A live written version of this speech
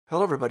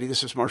Hello, everybody.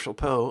 This is Marshall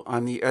Poe.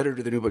 I'm the editor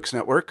of the New Books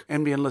Network.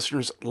 NBN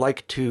listeners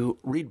like to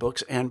read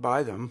books and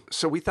buy them.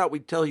 So we thought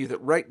we'd tell you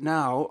that right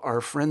now, our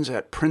friends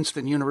at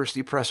Princeton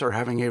University Press are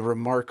having a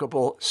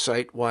remarkable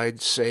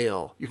site-wide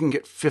sale. You can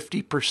get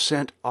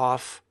 50%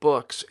 off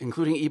books,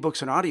 including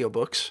ebooks and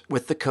audiobooks,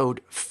 with the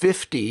code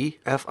 50,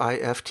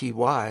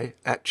 F-I-F-T-Y,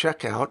 at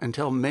checkout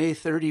until May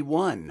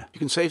 31. You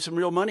can save some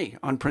real money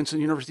on Princeton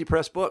University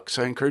Press books.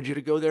 I encourage you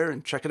to go there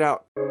and check it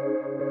out.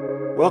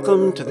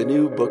 Welcome to the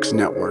New Books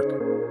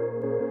Network.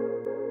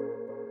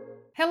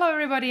 Hello,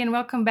 everybody, and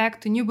welcome back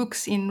to New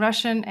Books in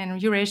Russian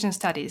and Eurasian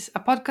Studies, a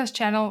podcast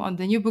channel on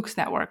the New Books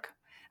Network.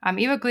 I'm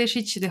Eva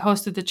Glešić, the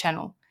host of the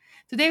channel.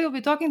 Today, we'll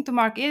be talking to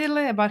Mark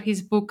Edele about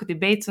his book,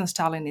 Debates on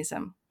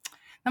Stalinism.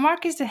 Now,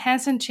 Mark is the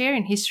Hanson Chair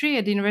in History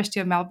at the University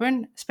of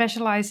Melbourne,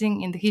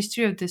 specializing in the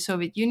history of the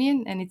Soviet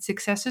Union and its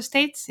successor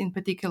states, in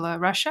particular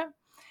Russia.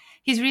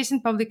 His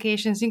recent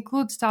publications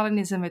include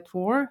Stalinism at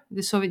War,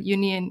 the Soviet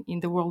Union in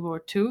the World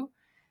War II,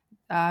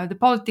 the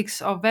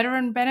politics of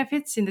veteran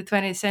benefits in the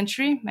 20th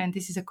century, and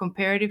this is a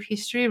comparative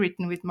history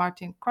written with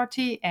Martin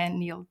Crotty and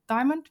Neil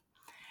Diamond,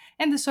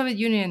 and the Soviet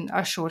Union,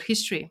 a short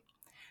history.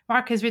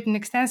 Mark has written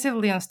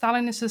extensively on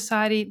Stalinist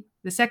society,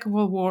 the Second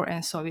World War,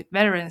 and Soviet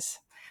veterans.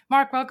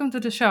 Mark, welcome to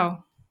the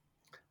show.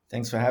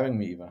 Thanks for having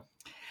me, Eva.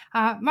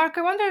 Mark,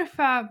 I wonder if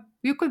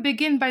you could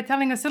begin by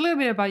telling us a little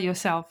bit about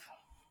yourself.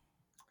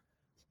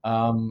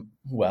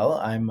 Well,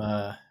 I'm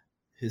a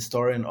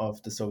historian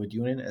of the Soviet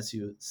Union, as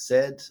you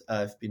said.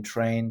 I've been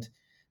trained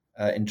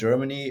in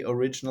Germany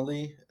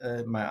originally,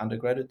 my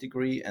undergraduate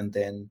degree, and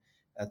then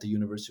at the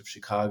University of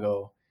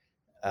Chicago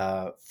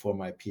for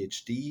my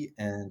PhD.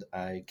 And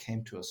I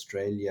came to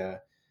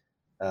Australia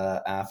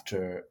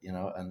after,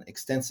 an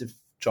extensive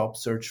job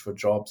search for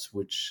jobs,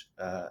 which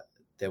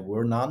there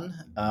were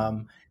none.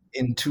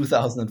 In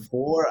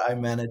 2004, I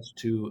managed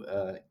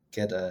to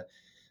get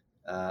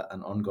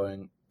an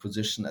ongoing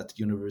position at the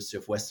University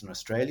of Western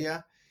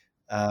Australia,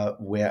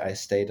 where I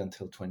stayed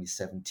until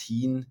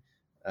 2017,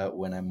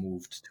 when I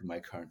moved to my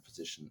current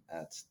position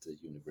at the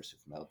University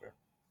of Melbourne.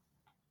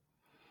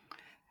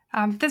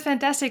 That's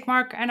fantastic,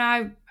 Mark. And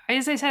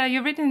as I said,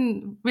 you've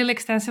written really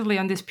extensively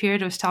on this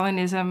period of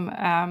Stalinism,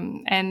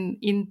 and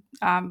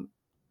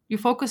you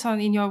focus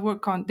in your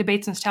work on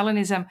debates on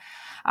Stalinism,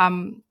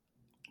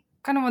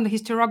 kind of on the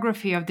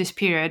historiography of this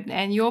period.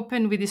 And you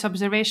open with this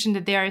observation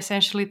that there are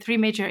essentially three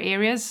major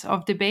areas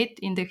of debate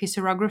in the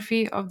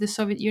historiography of the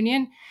Soviet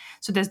Union.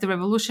 So there's the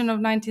revolution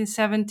of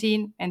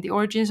 1917 and the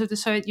origins of the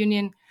Soviet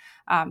Union,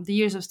 the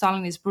years of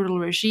Stalin's brutal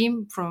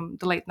regime from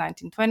the late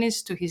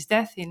 1920s to his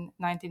death in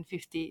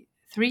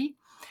 1953,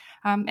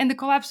 and the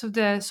collapse of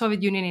the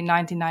Soviet Union in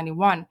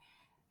 1991.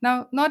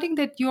 Now, noting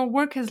that your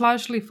work has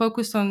largely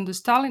focused on the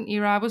Stalin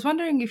era, I was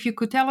wondering if you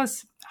could tell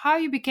us how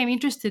you became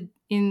interested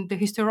in the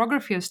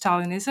historiography of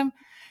Stalinism,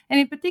 and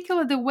in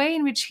particular, the way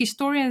in which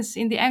historians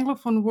in the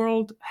Anglophone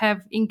world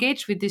have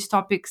engaged with this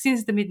topic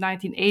since the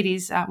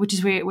mid-1980s, which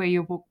is where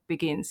your book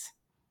begins.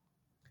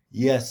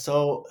 Yes,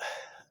 so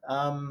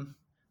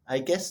I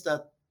guess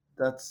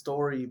that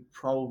story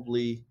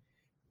probably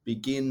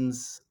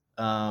begins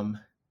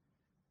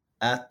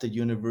at the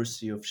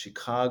University of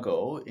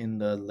Chicago in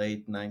the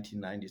late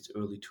 1990s,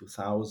 early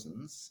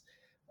 2000s.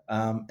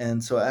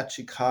 And so at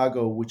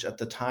Chicago, which at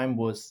the time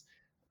was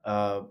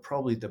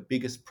probably the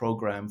biggest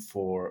program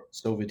for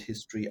Soviet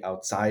history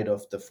outside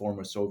of the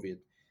former Soviet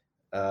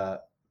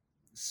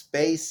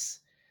space.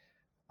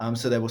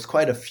 So there was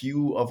quite a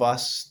few of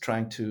us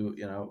trying to,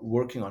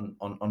 working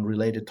on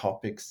related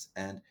topics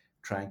and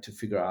trying to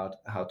figure out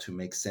how to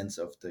make sense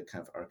of the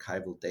kind of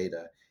archival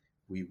data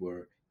we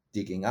were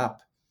digging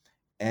up.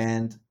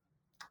 And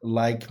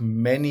like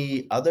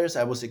many others,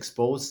 I was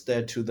exposed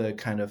there to the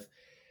kind of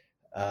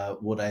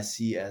what I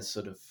see as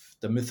sort of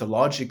the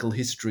mythological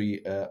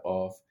history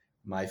of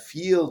my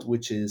field,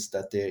 which is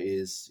that there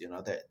is,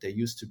 there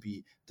used to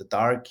be the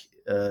dark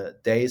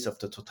days of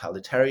the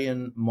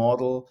totalitarian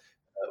model,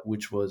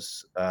 which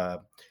was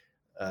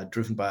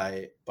driven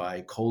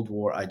by Cold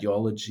War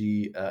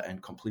ideology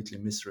and completely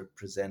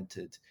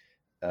misrepresented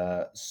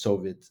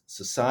Soviet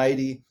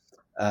society.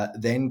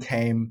 Then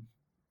came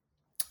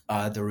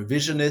the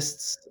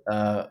revisionists,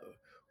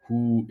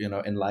 who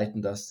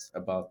enlightened us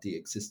about the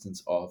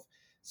existence of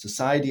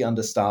society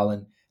under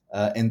Stalin,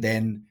 and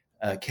then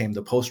came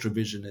the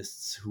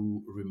post-revisionists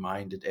who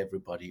reminded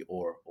everybody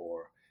or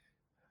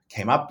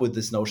came up with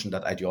this notion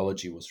that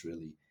ideology was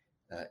really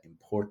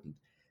important.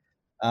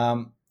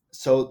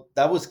 So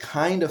that was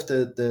kind of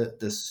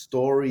the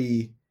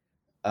story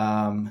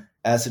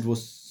as it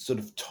was sort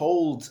of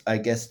told, I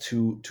guess,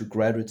 to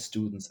graduate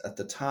students at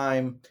the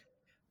time.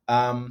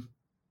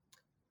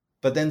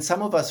 But then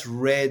some of us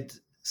read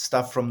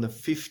stuff from the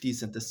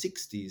 50s and the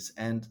 60s,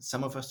 and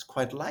some of us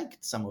quite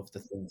liked some of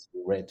the things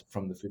we read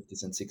from the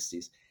 50s and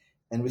 60s.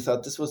 And we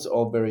thought this was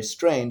all very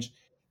strange.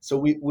 So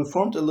we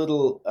formed a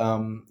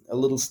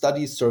little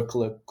study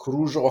circle, a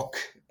kruzhok,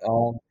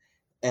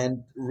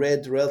 and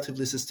read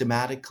relatively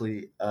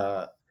systematically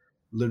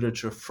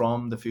literature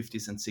from the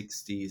 50s and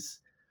 60s,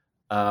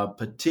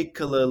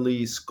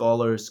 particularly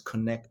scholars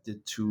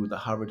connected to the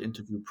Harvard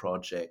Interview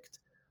Project,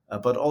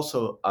 but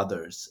also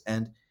others.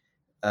 And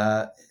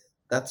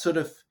that sort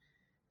of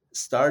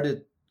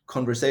started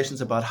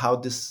conversations about how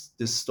this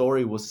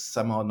story was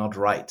somehow not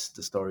right,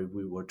 the story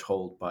we were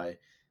told by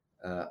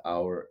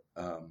our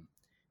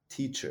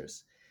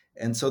teachers.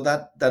 And so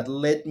that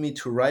led me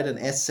to write an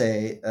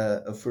essay,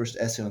 a first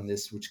essay on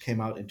this, which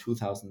came out in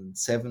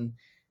 2007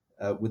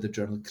 with the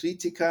journal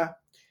Critica.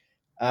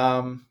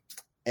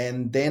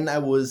 And then I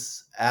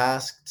was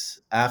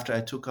asked, after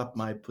I took up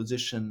my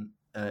position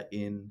at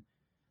UWA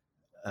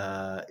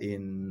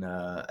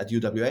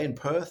in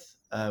Perth,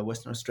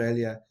 Western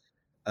Australia,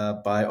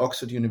 by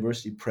Oxford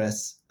University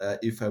Press,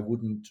 if I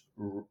wouldn't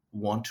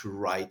want to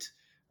write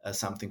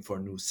something for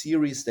a new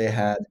series they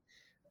had,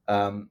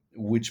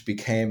 which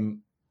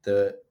became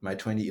my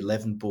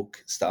 2011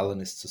 book,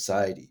 Stalinist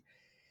Society.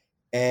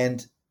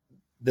 And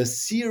the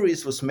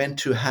series was meant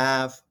to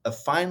have a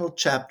final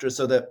chapter,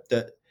 so that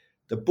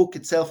the book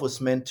itself was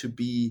meant to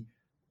be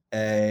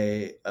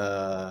a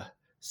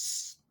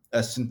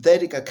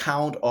synthetic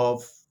account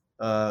of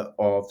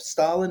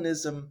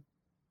Stalinism.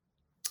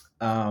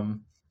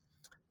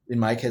 In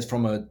my case,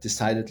 from a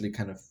decidedly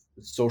kind of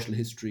social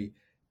history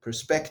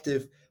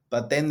perspective.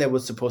 But then there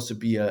was supposed to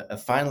be a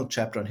final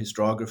chapter on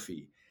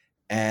historiography.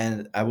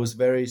 And I was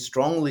very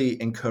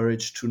strongly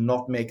encouraged to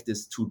not make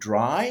this too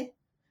dry,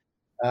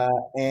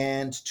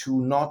 and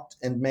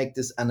make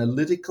this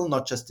analytical,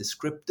 not just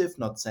descriptive,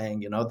 not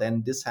saying,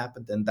 then this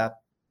happened, then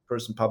that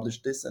person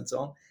published this, and so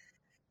on,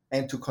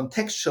 and to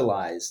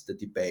contextualize the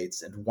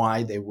debates and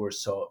why they were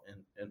so,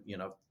 and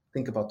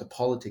think about the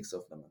politics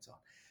of them and so on.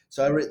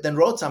 So I then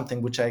wrote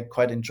something which I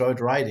quite enjoyed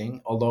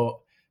writing,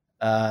 although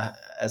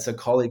as a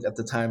colleague at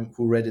the time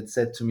who read it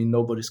said to me,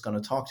 nobody's going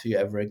to talk to you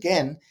ever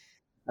again.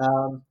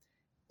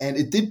 And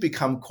it did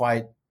become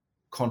quite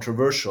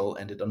controversial,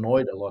 and it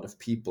annoyed a lot of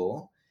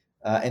people.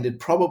 And it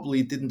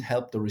probably didn't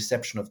help the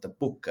reception of the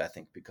book, I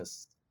think,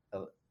 because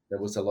there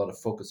was a lot of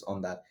focus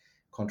on that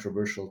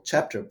controversial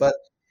chapter. But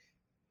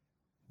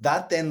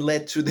that then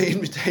led to the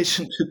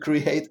invitation to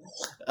create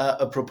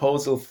a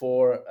proposal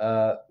for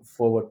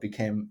what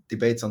became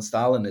Debates on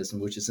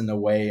Stalinism, which is in a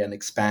way an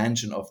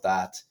expansion of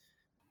that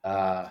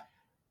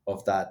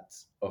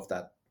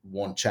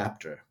one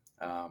chapter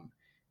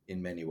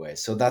in many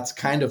ways. So that's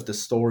kind of the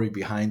story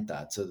behind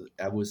that. So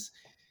I was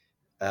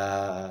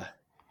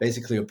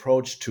basically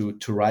approached to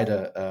write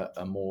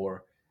a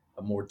more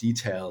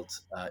detailed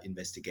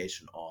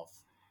investigation of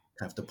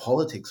kind of the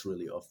politics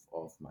really of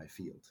my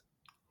field.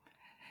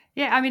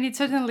 Yeah, I mean, it's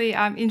certainly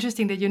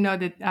interesting that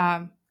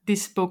that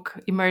this book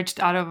emerged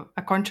out of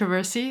a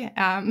controversy.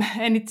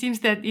 And it seems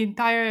that the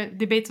entire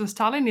Debates on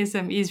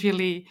Stalinism is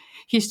really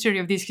history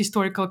of these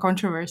historical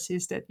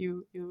controversies that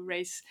you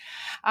raise.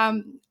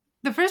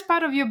 The first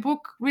part of your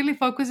book really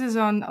focuses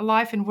on the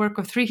life and work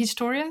of three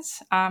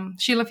historians,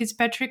 Sheila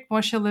Fitzpatrick,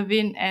 Moshe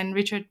Levin, and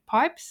Richard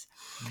Pipes.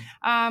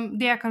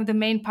 They are kind of the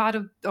main part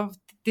of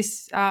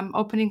this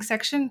opening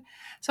section.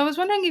 So I was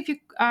wondering if you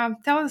can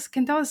tell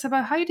us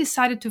about how you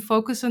decided to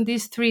focus on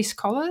these three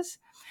scholars,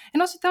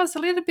 and also tell us a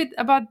little bit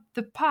about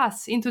the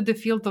paths into the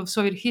field of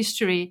Soviet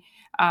history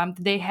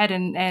they had,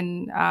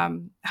 and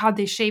how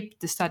they shaped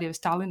the study of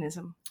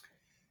Stalinism.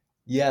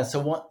 Yeah,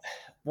 so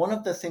one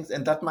of the things,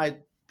 and that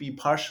might be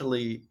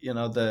partially,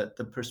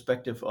 the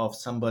perspective of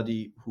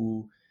somebody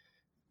who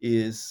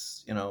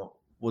is,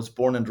 was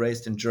born and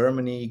raised in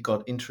Germany,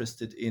 got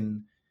interested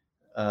in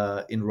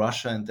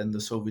Russia and then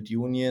the Soviet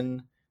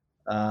Union,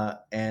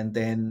 and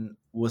then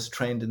was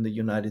trained in the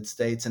United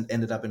States and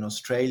ended up in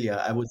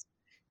Australia. I was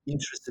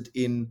interested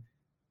in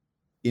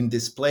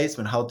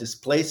displacement, how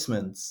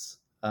displacements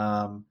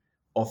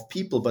of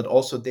people, but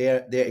also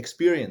their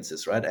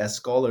experiences, right, as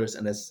scholars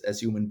and as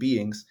human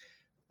beings,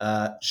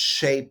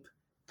 shape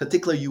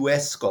particular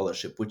U.S.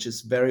 scholarship, which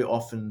is very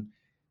often,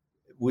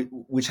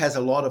 which has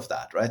a lot of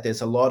that, right?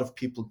 There's a lot of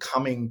people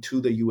coming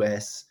to the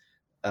U.S.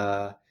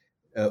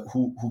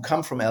 Who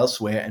come from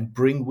elsewhere and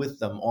bring with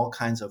them all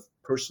kinds of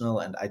personal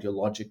and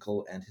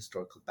ideological and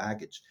historical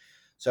baggage.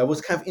 So I was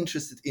kind of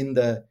interested in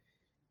the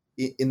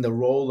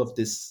role of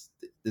this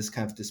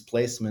kind of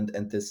displacement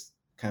and this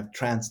kind of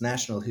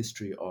transnational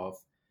history of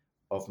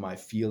my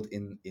field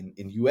in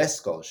U.S.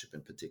 scholarship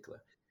in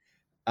particular.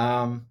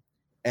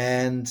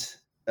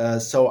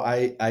 So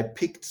I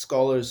picked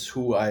scholars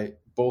who I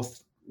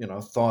both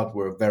thought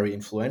were very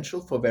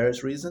influential for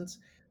various reasons,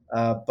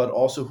 but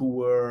also who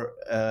were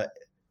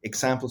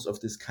examples of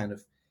this kind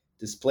of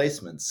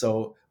displacement.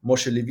 So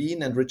Moshe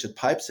Levin and Richard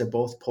Pipes are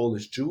both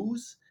Polish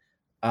Jews.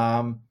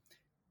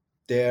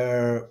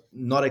 They're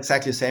not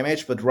exactly the same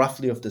age, but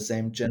roughly of the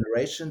same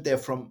generation. They're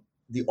from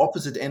the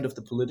opposite end of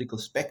the political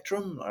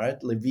spectrum. All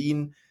right,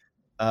 Levin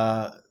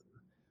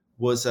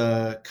was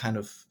a kind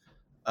of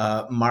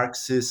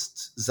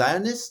Marxist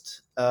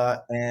Zionist,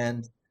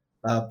 and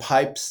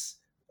Pipes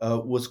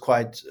was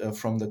quite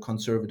from the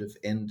conservative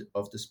end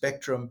of the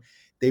spectrum.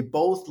 They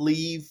both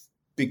leave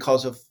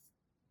because of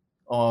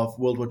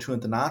World War II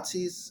and the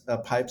Nazis.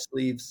 Pipes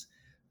leaves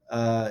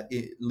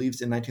It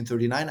leaves in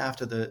 1939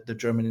 after the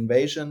German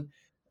invasion,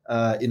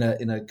 in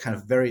a kind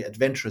of very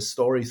adventurous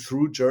story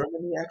through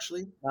Germany,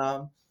 actually,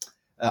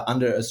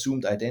 under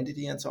assumed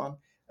identity and so on.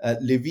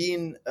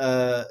 Levin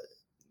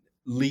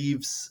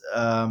leaves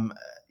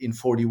in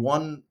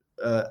 41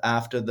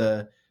 after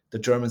the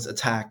Germans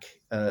attack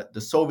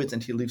the Soviets,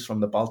 and he leaves from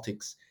the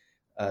Baltics,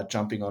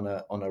 jumping on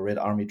a Red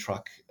Army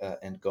truck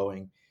and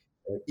going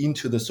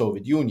into the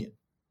Soviet Union.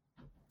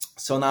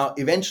 So now,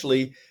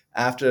 eventually,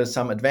 after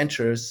some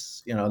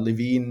adventures,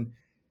 Levin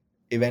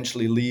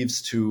eventually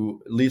leaves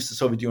the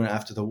Soviet Union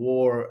after the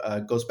war,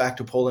 goes back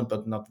to Poland,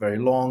 but not very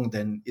long,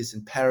 then is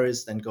in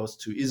Paris, then goes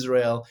to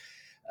Israel,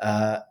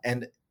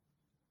 and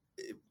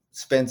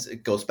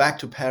goes back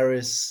to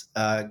Paris,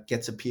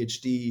 gets a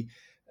PhD,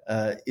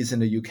 is in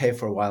the UK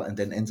for a while, and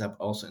then ends up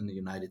also in the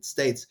United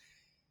States.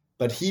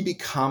 But he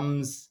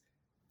becomes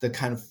the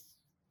kind of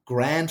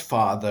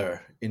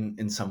grandfather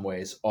in some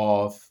ways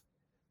of,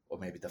 or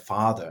maybe the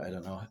father, I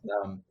don't know,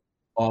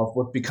 of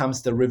what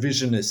becomes the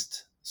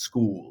revisionist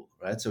school,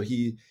 right? So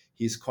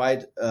he's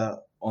quite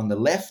on the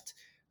left.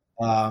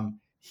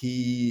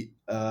 He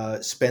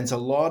spends a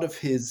lot of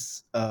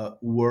his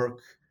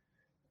work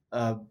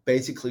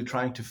basically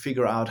trying to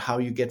figure out how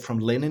you get from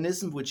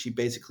Leninism, which he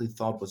basically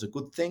thought was a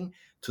good thing,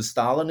 to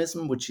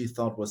Stalinism, which he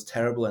thought was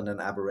terrible and an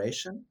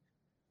aberration.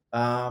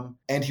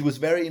 And he was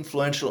very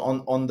influential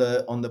on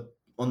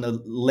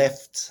the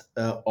left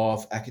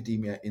of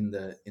academia in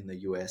the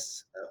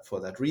US for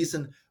that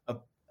reason.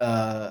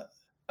 A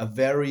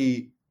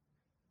very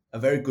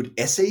good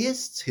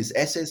essayist. His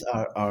essays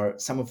are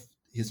some of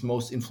his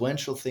most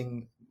influential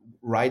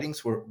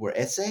writings were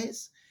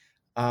essays.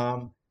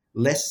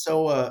 Less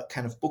so a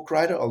kind of book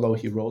writer, although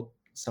he wrote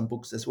some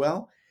books as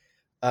well.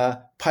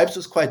 Pipes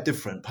was quite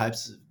different.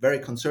 Pipes is very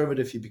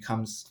conservative. He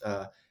becomes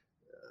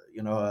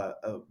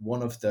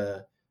one of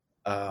the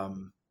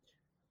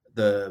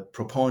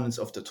proponents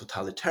of the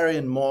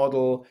totalitarian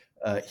model.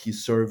 He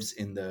serves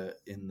in the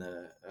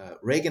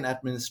Reagan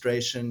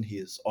administration. He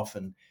is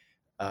often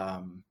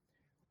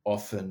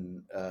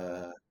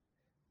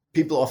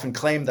people often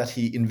claim that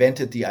he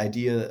invented the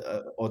idea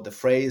or the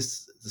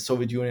phrase the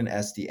Soviet Union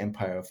as the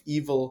empire of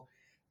evil.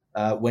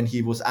 When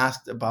he was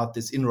asked about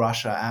this in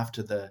Russia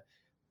after the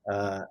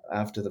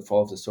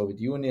fall of the Soviet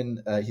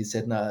Union, he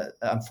said, "No,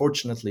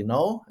 unfortunately,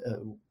 no.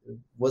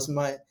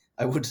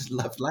 I would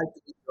have liked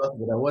to be, but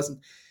I wasn't."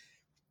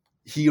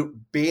 He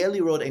barely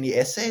wrote any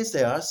essays.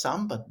 There are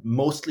some, but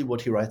mostly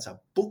what he writes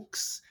are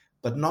books,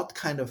 but not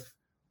kind of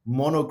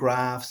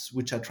monographs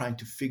which are trying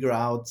to figure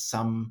out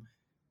some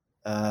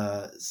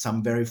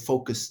very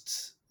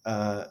focused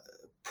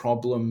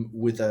problem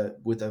with a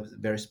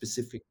very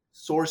specific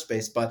source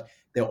base. But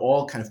they're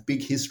all kind of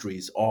big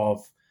histories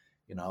of,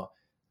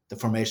 the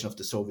formation of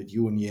the Soviet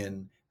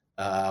Union,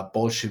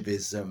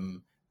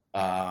 Bolshevism,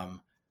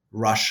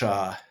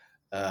 Russia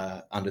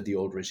under the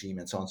old regime,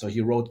 and so on. So he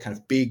wrote kind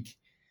of big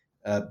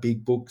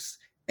books.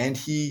 And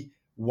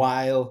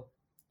while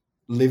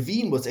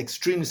Levin was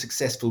extremely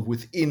successful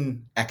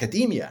within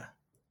academia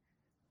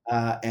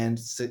and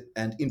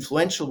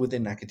influential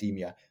within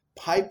academia,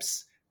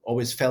 Pipes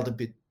always felt a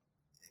bit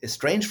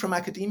estranged from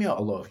academia,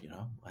 although,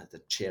 I had the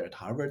chair at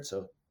Harvard,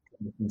 so it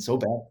wasn't so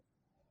bad.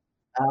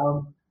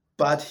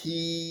 But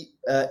he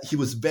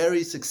was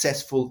very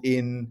successful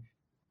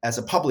as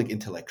a public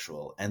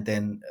intellectual, and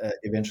then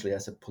eventually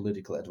as a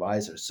political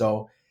advisor.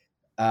 So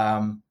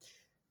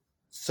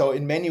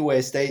in many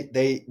ways,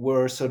 they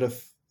were sort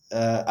of.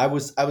 I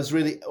was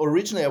really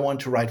originally I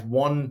wanted to write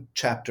one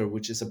chapter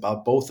which is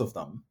about both of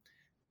them.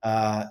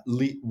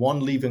 One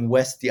leaving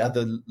West, the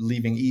other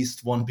leaving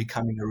East. One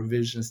becoming a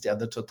revisionist, the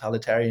other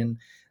totalitarian.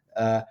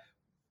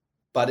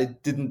 But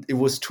it didn't. It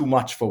was too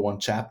much for one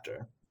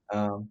chapter.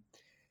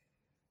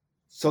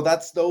 So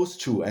that's those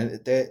two,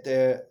 and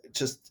they're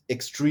just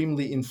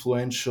extremely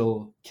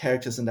influential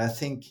characters, and I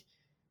think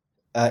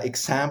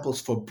examples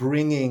for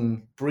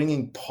bringing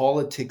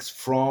politics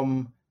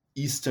from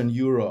Eastern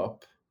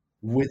Europe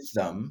with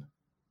them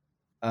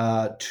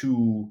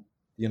to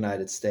the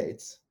United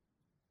States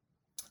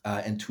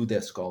and to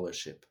their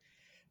scholarship.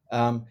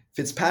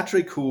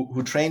 Fitzpatrick,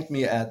 who trained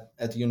me at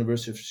the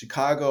University of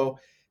Chicago,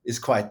 is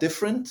quite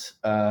different.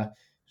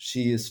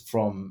 She is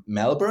from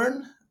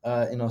Melbourne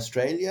in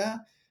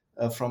Australia,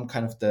 from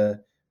kind of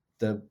the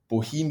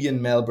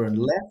bohemian Melbourne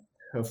left.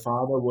 Her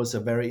father was a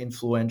very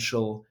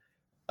influential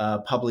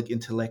public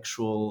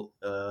intellectual,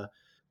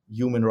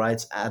 human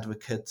rights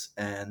advocate,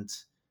 and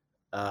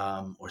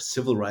or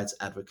civil rights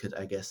advocate,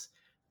 I guess,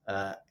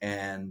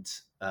 and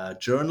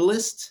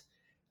journalist,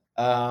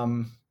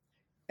 and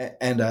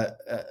an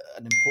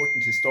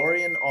important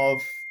historian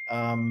of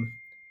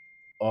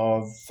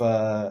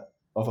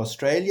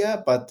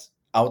Australia, but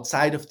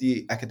outside of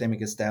the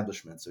academic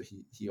establishment. So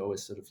he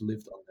always sort of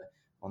lived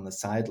on the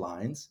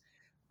sidelines.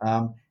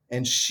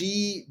 And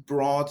she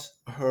brought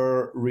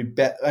her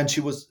and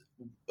she was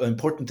an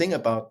important thing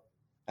about,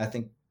 I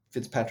think,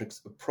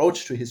 Fitzpatrick's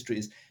approach to history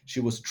is she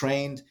was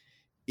trained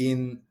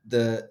in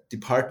the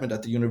department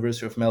at the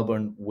University of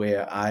Melbourne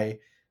where I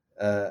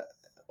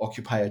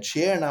occupy a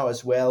chair now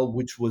as well,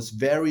 which was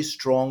very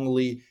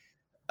strongly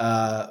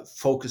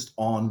focused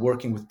on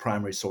working with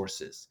primary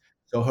sources.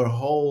 So her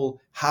whole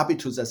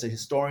habitus as a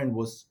historian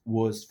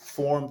was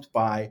formed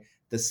by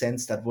the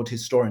sense that what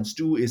historians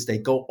do is they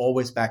go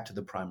always back to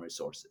the primary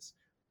sources,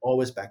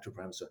 always back to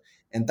primary sources.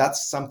 And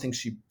that's something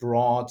she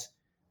brought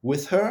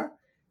with her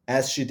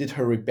as she did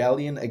her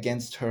rebellion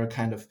against her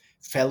kind of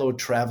fellow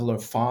traveler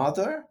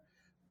father.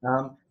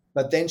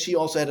 But then she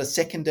also had a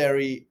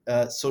secondary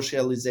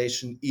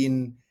socialization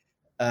in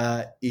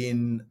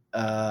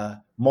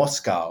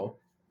Moscow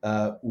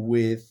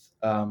with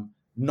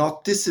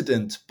not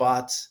dissident,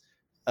 but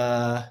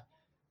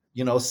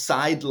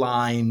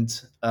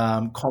sidelined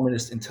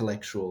communist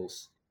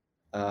intellectuals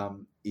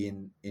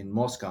in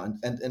Moscow,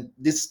 and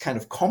this kind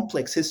of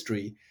complex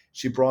history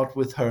she brought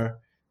with her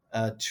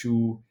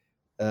to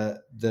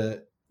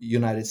the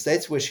United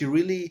States, where she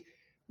really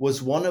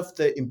was one of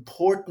the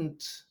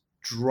important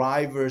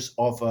drivers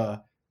of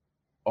a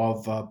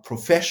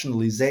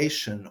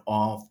professionalization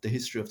of the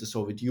history of the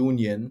Soviet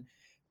Union,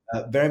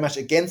 very much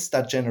against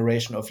that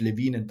generation of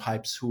Levin and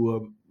Pipes who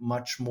were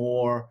much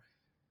more,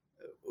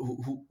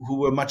 who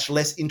were much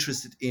less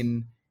interested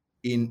in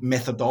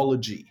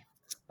methodology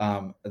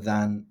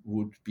than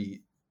would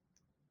be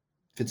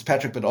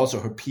Fitzpatrick, but also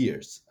her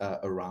peers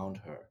around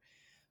her.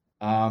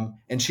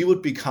 And she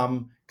would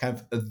become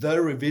kind of the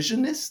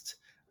revisionist,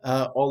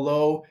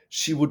 although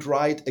she would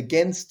write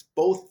against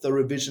both the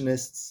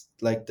revisionists,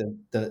 like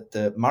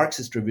the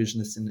Marxist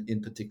revisionists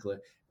in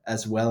particular,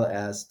 as well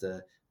as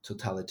the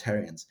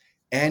totalitarians.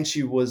 And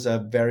she was a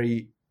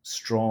very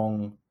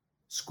strong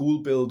school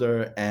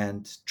builder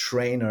and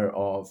trainer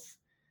of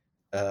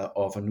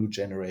a new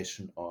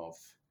generation of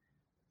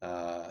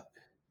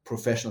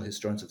professional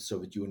historians of the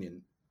Soviet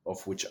Union,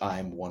 of which I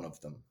am one of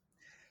them.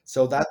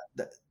 So that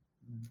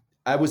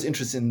I was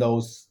interested in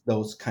those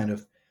kind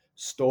of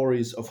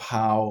stories of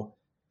how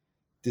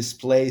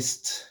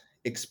displaced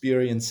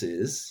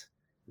experiences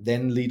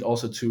then lead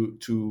also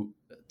to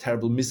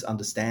terrible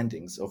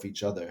misunderstandings of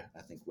each other.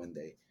 I think when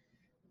they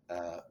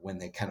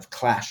kind of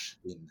clash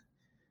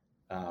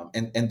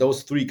and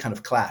those three kind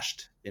of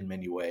clashed in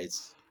many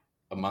ways,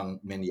 among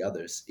many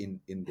others in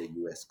the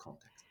U.S.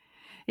 context.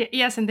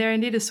 Yes, and they're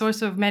indeed a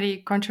source of many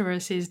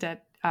controversies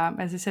that,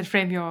 as I said,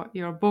 frame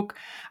your book.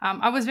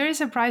 I was very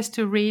surprised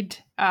to read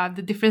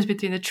the difference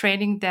between the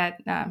training that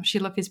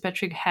Sheila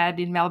Fitzpatrick had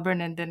in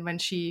Melbourne and then when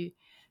she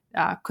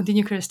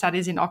continued her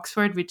studies in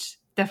Oxford, which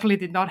definitely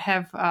did not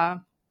have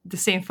the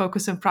same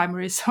focus on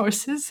primary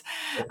sources.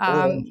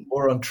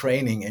 Or on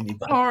training,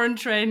 anybody. Or on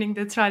training,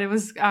 that's right. It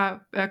was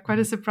quite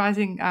a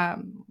surprising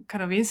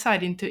kind of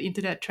insight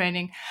into that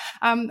training.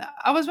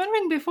 I was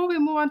wondering, before we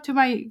move on to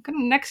my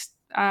next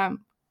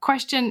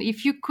question,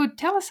 if you could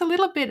tell us a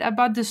little bit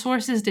about the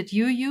sources that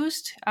you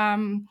used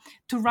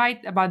to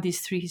write about these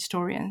three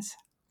historians.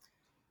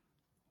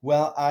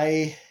 Well,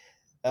 I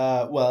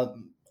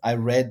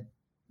read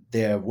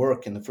their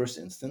work in the first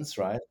instance,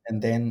 right?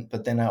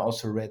 But then I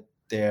also read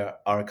their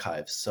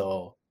archives.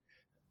 So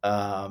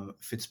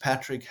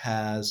Fitzpatrick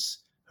has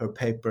her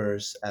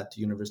papers at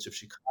the University of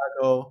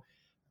Chicago.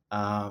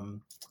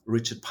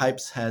 Richard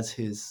Pipes has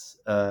his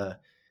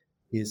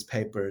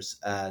papers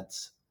at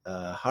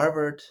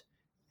Harvard,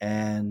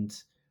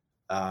 and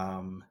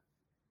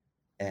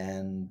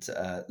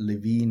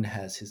Levine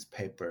has his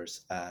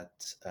papers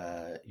at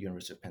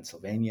University of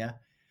Pennsylvania.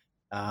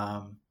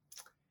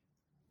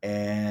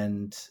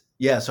 And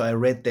yeah, so I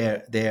read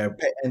their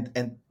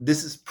and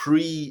this is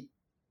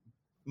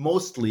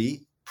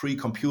mostly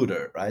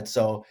pre-computer, right?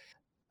 So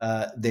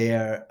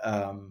their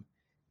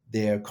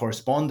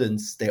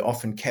correspondence, they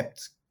often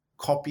kept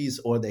copies,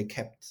 or they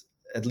kept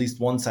at least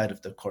one side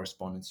of the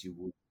correspondence you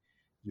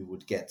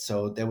would get.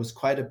 So there was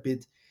quite a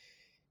bit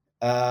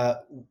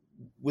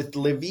with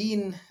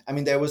Levine. I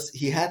mean,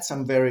 he had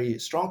some very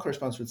strong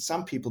correspondence with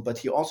some people, but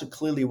he also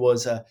clearly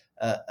was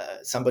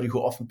somebody who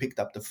often picked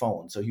up the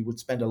phone. So he would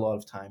spend a lot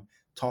of time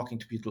talking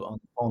to people on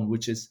the phone,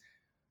 which is,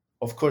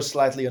 of course,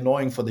 slightly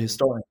annoying for the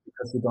historian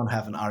because we don't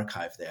have an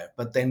archive there.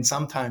 But then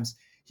sometimes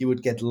he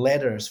would get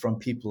letters from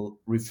people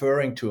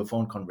referring to a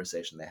phone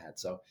conversation they had.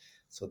 So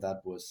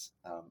that was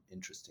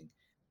interesting.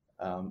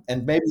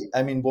 And maybe,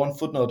 I mean, one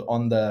footnote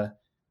on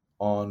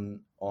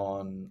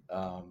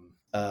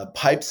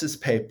Pipes's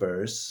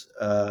papers,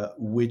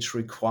 which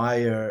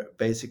require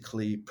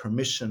basically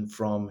permission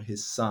from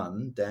his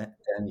son,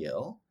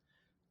 Daniel.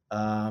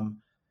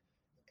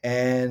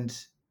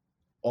 And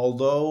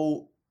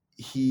although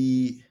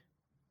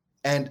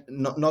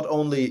not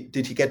only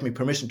did he get me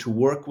permission to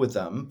work with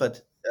them,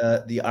 but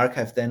the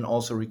archive then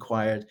also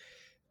required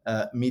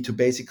me to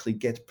basically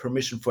get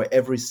permission for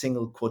every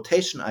single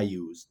quotation I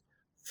used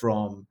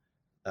from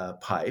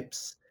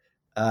Pipes.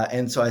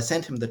 And so I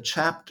sent him the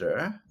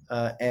chapter,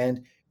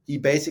 and he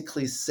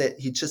basically said,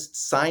 he just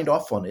signed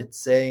off on it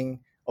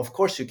saying, of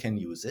course you can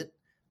use it.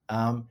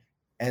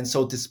 And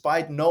so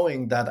despite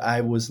knowing that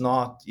I was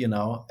not,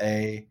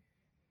 a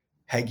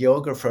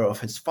hagiographer of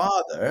his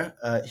father,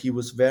 he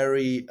was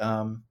very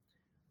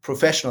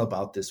professional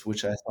about this,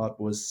 which I thought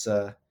was,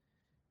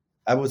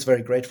 I was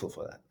very grateful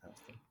for that.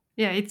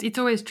 Yeah, it's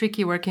always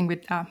tricky working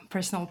with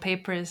personal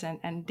papers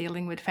and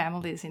dealing with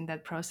families in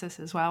that process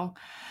as well.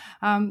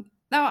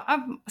 Now,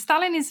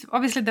 Stalin is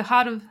obviously the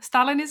heart of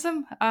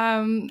Stalinism,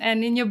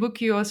 and in your book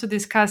you also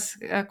discuss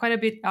quite a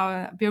bit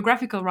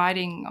biographical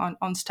writing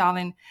on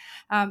Stalin.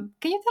 Can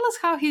you tell us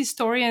how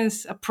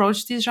historians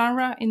approached this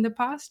genre in the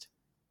past?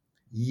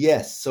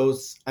 Yes, so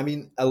I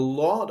mean, a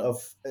lot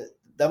of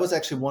that was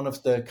actually one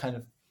of the kind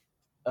of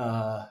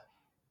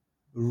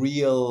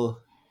real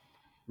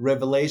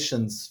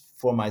revelations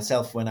for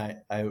myself when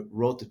I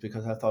wrote it,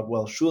 because I thought,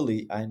 well,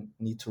 surely I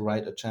need to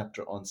write a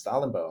chapter on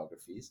Stalin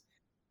biographies.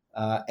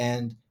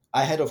 And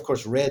I had, of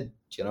course, read,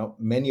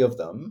 many of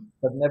them,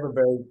 but never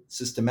very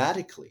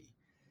systematically.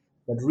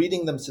 But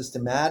reading them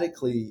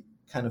systematically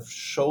kind of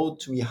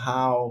showed to me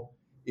how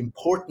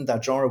important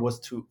that genre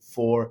was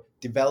for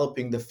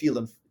developing the field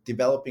and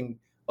developing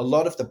a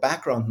lot of the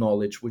background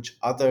knowledge which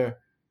other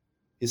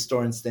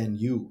historians then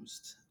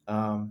used.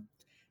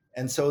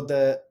 And so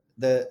the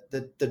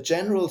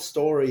general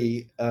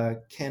story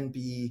can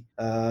be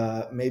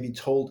maybe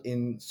told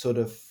in sort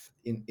of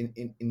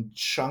in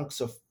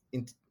chunks of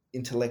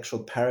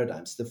intellectual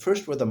paradigms. The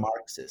first were the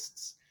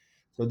Marxists.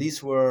 So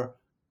these were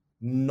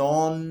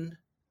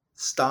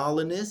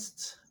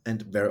non-Stalinist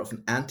and very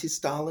often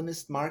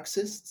anti-Stalinist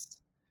Marxists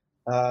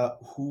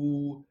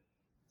who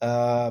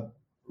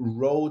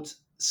wrote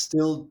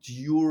still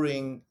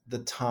during the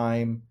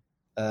time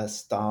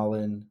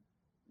Stalin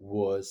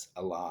was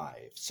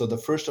alive. So the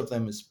first of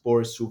them is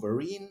Boris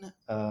Souvarin,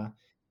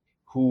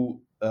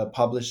 who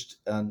published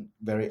a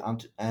very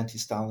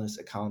anti-Stalinist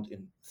account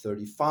in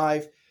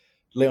 1935.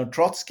 Leon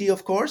Trotsky,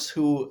 of course,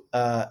 who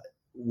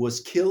was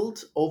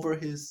killed over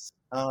his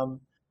a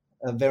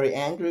very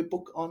angry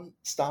book on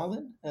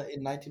Stalin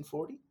in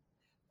 1940.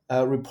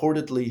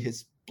 Reportedly,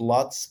 his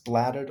blood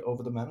splattered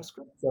over the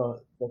manuscript,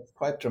 so that's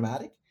quite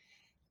dramatic.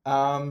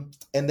 And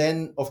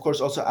then, of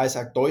course, also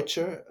Isaac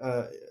Deutscher,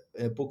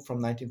 a book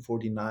from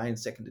 1949,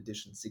 second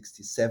edition,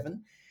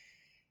 1967.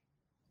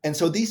 And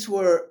so these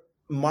were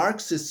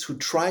Marxists who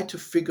tried to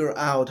figure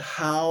out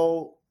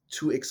how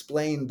to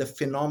explain the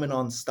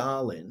phenomenon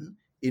Stalin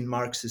in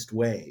Marxist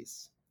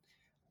ways.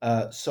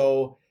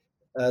 So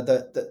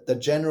the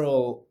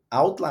general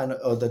outline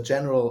or the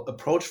general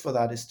approach for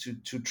that is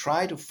to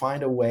try to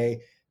find a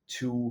way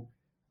to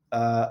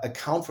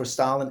account for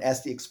Stalin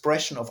as the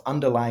expression of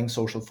underlying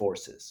social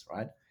forces,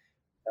 right?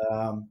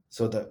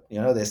 So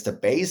there's the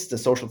base, the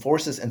social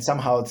forces, and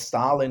somehow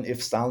Stalin,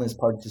 if Stalin is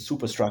part of the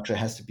superstructure,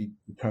 has to be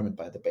determined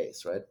by the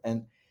base, right?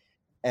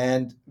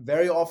 And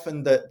very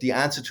often the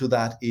answer to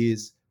that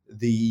is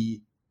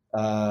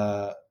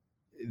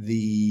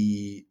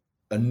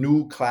a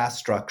new class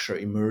structure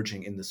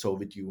emerging in the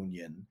Soviet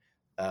Union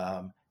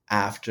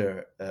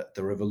after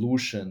the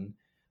revolution,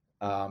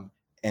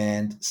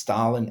 and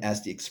Stalin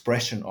as the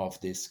expression of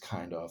this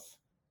kind of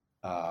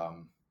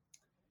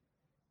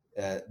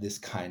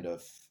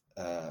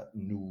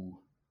new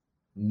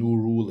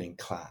ruling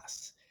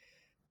class.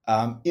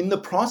 In the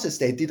process,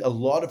 they did a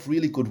lot of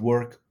really good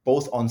work,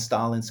 both on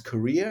Stalin's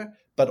career,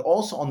 but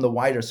also on the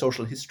wider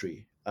social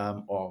history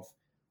of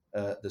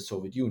the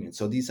Soviet Union.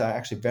 So these are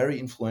actually very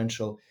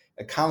influential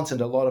accounts,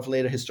 and a lot of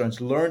later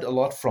historians learned a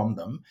lot from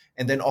them,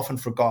 and then often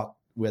forgot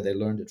where they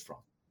learned it from.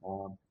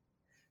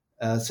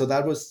 So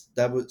that's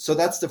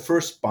the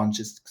first bunch,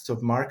 is sort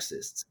of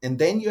Marxists, and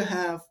then you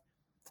have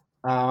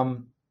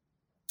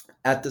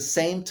at the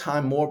same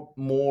time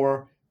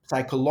more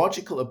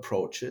psychological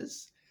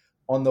approaches.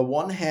 On the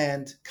one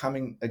hand,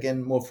 coming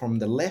again more from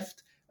the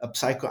left, a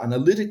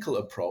psychoanalytical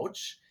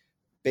approach,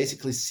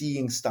 basically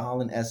seeing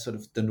Stalin as sort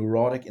of the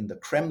neurotic in the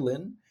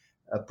Kremlin,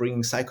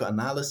 bringing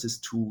psychoanalysis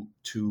to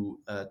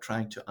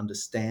trying to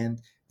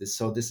understand this.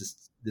 So this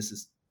is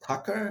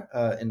Tucker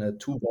in a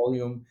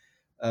 2-volume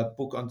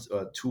book on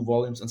 2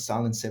 volumes on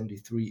Stalin,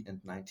 1973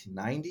 and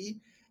 1990,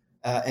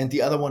 and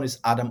the other one is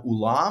Adam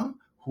Ulam,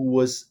 who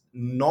was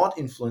not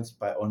influenced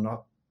by, or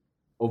not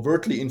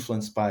overtly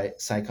influenced by,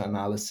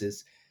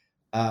 psychoanalysis,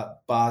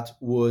 but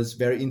was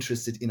very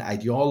interested in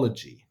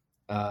ideology.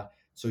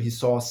 So he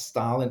saw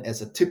Stalin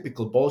as a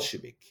typical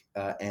Bolshevik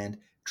and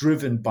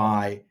driven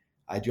by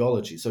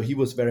ideology. So he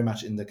was very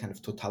much in the kind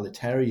of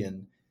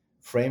totalitarian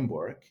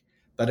framework.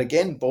 But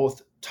again,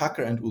 both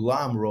Tucker and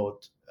Ulam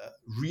wrote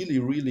really,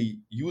 really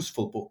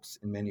useful books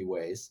in many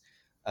ways.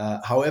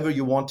 However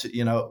you want to,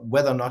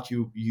 whether or not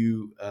you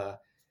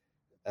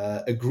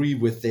agree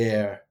with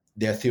their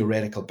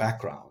theoretical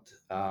background.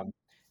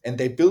 And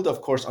they build,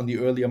 of course, on the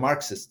earlier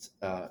Marxist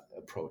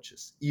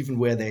approaches, even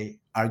where they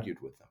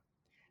argued with them.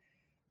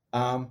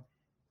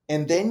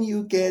 And then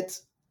you get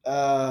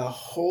a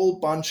whole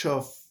bunch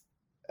of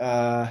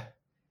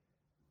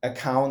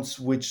accounts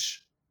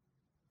which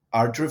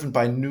are driven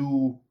by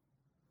new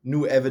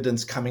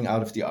evidence coming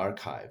out of the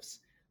archives.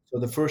 So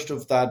the first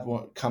of that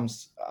one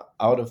comes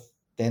out of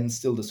then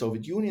still the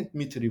Soviet Union,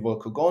 Dmitry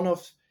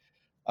Volkogonov,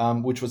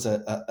 which was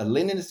a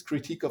Leninist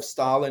critique of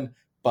Stalin,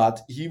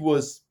 but he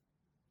was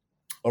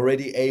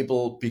already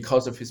able,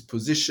 because of his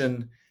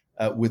position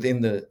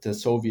within the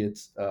Soviet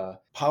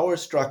power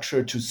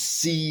structure to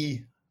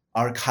see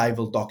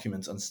archival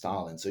documents on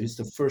Stalin. So he's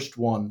the first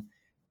one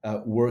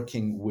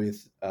working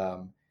with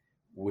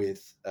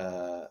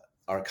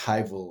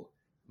archival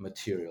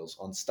materials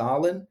on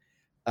Stalin.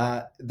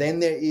 Then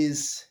there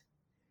is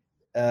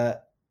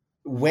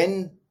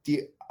when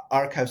the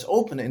archives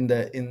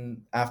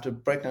open after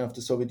breakdown of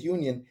the Soviet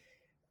Union,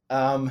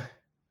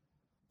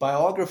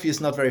 biography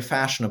is not very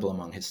fashionable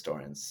among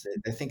historians.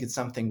 I think it's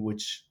something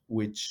which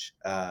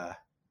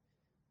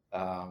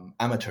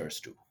amateurs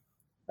do.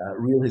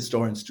 Real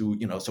historians do,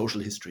 social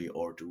history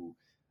or do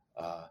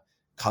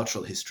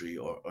cultural history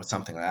or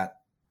something like that,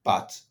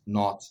 but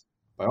not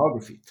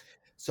biography.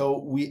 So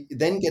we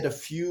then get a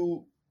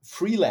few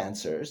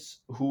freelancers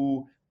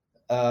who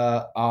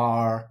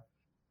are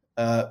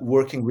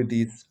working with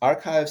these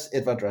archives.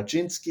 Edward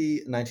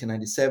Radzinsky,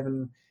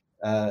 1997,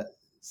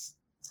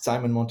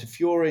 Simon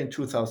Montefiore in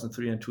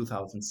 2003 and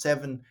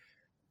 2007,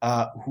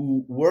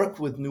 who work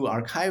with new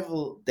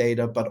archival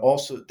data, but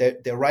also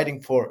they're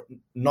writing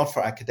not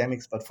for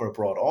academics, but for a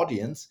broad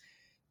audience.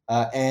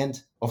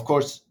 And of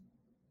course,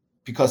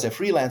 because they're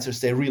freelancers,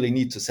 they really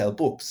need to sell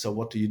books. So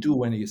what do you do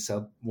when you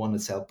want to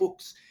sell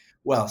books?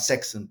 Well,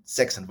 sex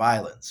and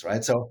violence,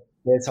 right? So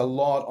there's a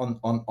lot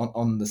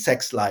on the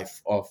sex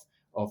life of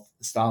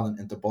Stalin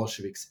and the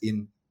Bolsheviks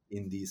in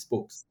these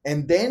books.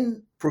 And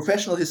then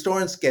professional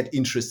historians get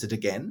interested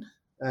again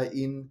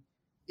in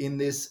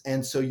this,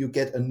 and so you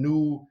get a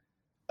new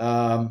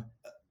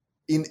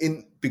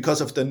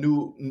because of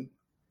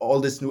all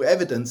this new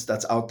evidence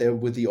that's out there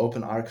with the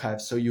open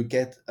archive. So you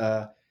get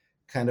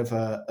kind of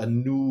a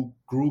new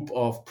group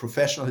of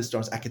professional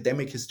historians,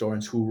 academic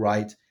historians who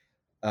write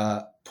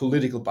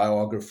political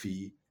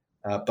biography,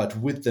 but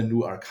with the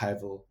new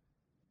archival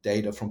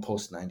data from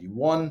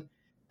post-91.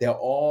 They're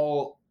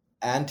all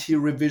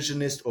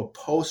anti-revisionist or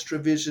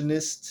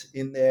post-revisionist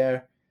in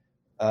their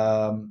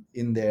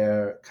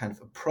kind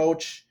of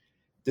approach.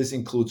 This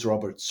includes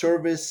Robert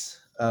Service,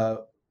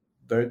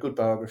 very good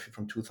biography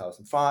from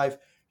 2005,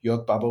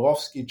 Jörg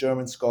Baborowski,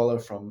 German scholar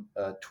from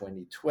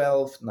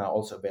 2012, now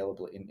also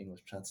available in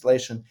English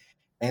translation,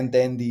 and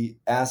then the,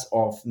 as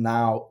of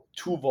now,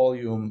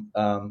 2-volume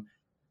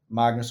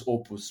Magnus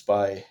Opus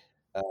by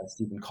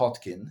Stephen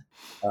Kotkin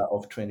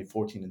of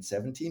 2014 and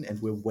 17,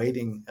 and we're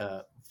waiting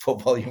for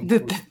volume 2.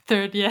 The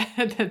third, yeah,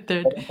 the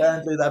third. But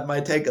apparently that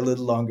might take a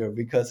little longer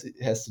because it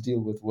has to deal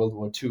with World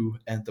War II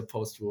and the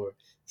post-war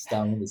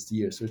Stalinist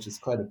years, which is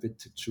quite a bit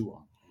to chew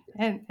on.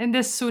 And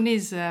there's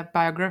Suni's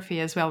biography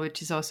as well,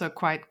 which is also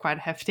quite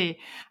hefty.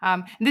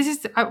 This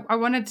is I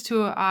wanted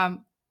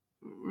to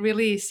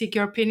really seek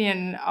your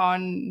opinion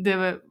on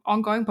the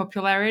ongoing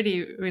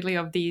popularity, really,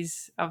 of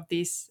this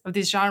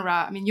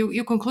genre. I mean,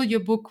 you conclude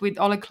your book with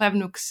Oleg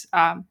Khlevnuk's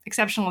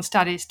exceptional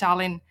study,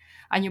 Stalin: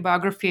 A New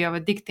Biography of a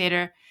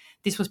Dictator.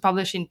 This was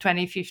published in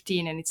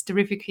 2015, and it's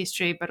terrific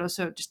history, but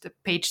also just a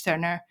page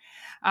turner.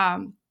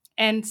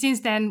 And since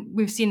then,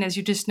 we've seen, as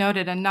you just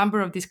noted, a number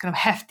of these kind of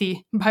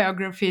hefty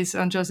biographies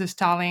on Joseph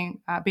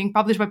Stalin being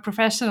published by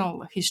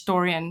professional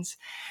historians.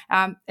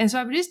 And so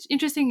I'm just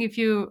interested if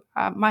you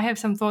might have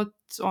some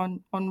thoughts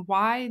on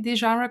why this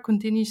genre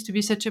continues to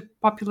be such a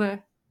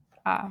popular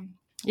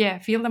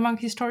field among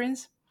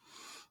historians.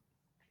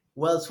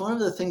 Well, it's one of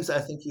the things I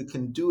think you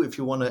can do if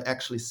you want to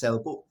actually sell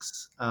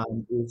books,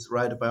 is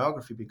write a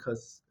biography,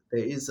 because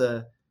there is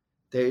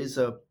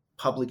a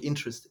public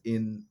interest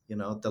in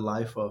the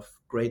life of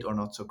great or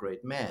not so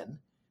great men,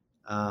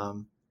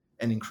 and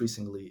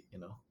increasingly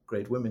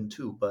great women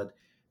too. But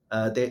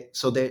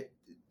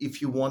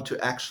if you want to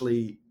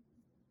actually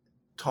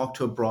talk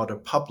to a broader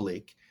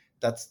public,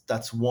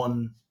 that's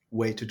one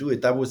way to do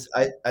it. That was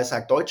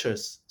Isaac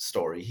Deutscher's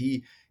story.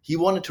 He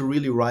wanted to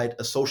really write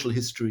a social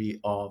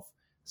history of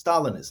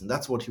Stalinism.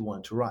 That's what he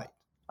wanted to write.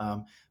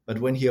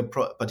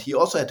 But he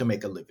also had to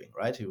make a living,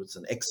 right? He was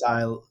an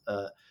exile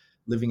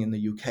living in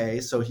the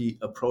UK. So he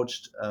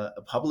approached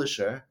a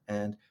publisher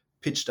and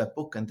pitched that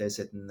book, and they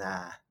said,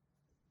 nah,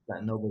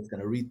 nobody's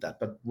going to read that.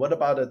 But what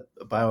about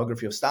a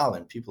biography of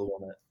Stalin? People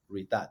want to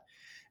read that.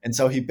 And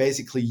so he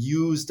basically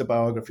used the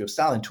biography of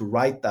Stalin to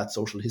write that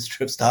social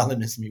history of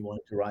Stalinism he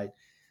wanted to write.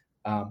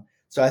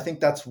 So I think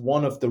that's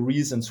one of the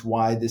reasons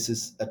why this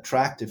is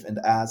attractive. And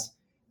as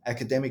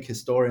academic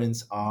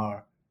historians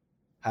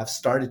have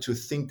started to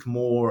think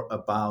more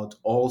about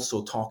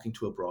also talking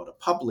to a broader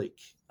public,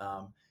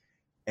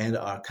 and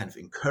are kind of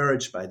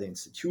encouraged by the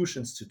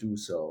institutions to do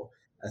so,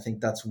 I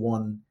think that's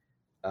one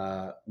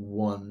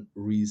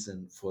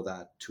reason for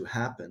that to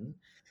happen.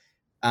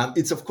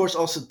 It's of course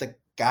also the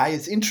guy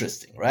is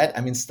interesting, right?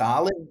 I mean,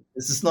 Stalin,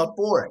 this is not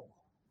boring.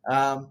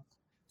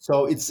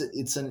 So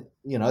there's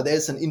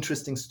an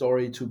interesting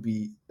story to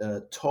be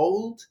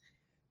told.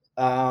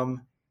 And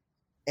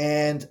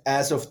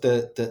as of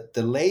the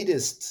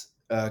latest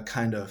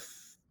kind of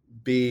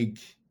big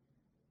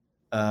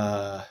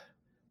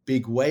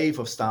wave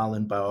of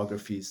Stalin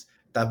biographies,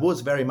 that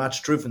was very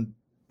much driven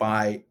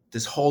by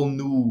this whole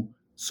new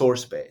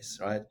source base,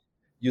 right?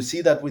 You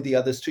see that with the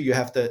others too. You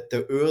have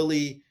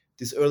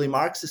this early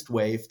Marxist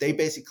wave. They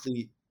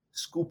basically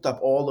scooped up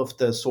all of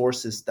the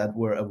sources that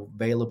were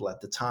available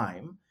at the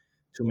time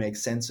to make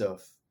sense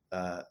of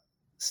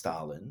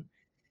Stalin.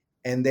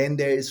 And then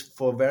there is,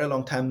 for a very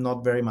long time,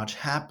 not very much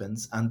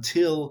happens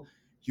until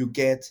you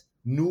get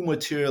new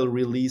material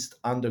released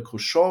under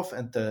Khrushchev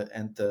and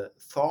the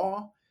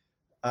thaw.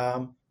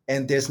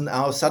 And there's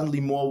now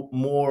suddenly more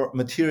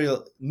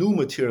new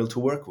material to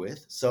work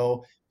with.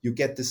 So you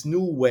get this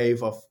new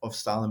wave of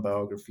Stalin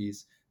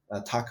biographies,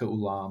 Taka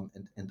Ulam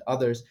and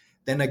others.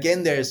 Then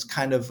again, there's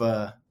kind of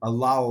a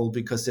lull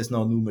because there's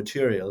no new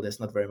material. There's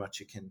not very much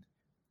you can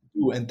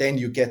do. And then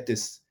you get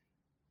this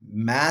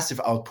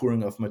massive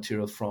outpouring of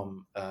material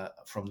from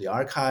the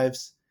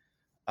archives.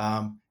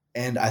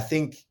 And I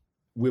think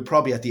we're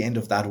probably at the end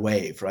of that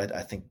wave, right?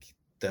 I think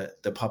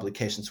the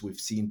publications we've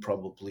seen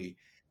probably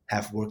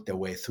have worked their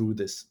way through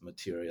this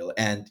material.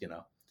 And,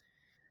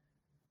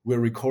 we're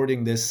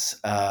recording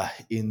this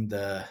in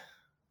the,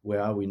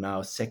 where are we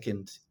now,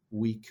 second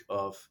week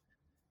of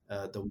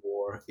the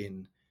war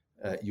in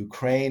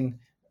Ukraine.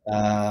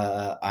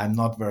 I'm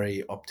not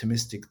very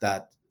optimistic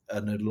that a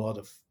lot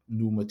of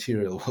new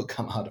material will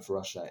come out of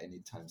Russia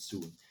anytime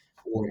soon,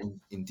 or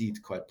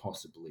indeed quite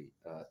possibly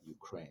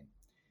Ukraine.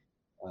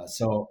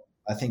 So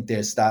I think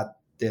there's that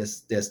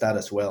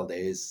as well. There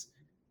is,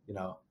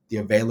 the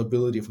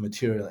availability of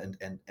material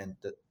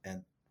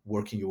and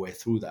working your way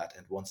through that.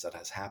 And once that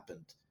has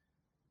happened,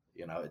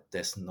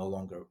 there's no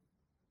longer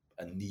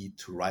a need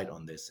to write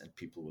on this, and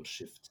people will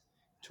shift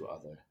to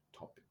other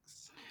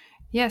topics.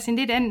 Yes,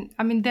 indeed. And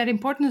I mean, the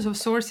importance of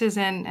sources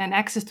and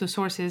access to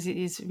sources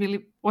is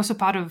really also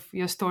part of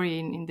your story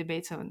in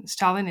debates on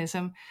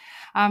Stalinism.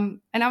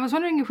 And I was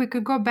wondering if we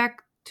could go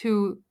back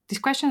to these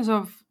question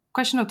of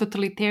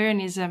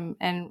totalitarianism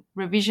and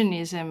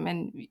revisionism.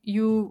 And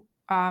you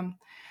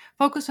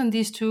focus on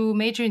these two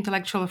major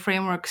intellectual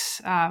frameworks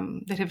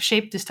that have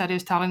shaped the study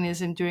of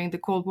Stalinism during the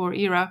Cold War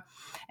era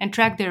and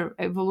track their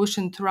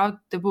evolution throughout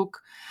the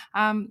book.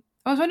 I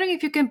was wondering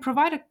if you can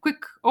provide a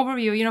quick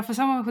overview, for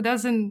someone who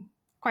doesn't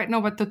quite know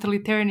what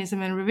totalitarianism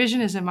and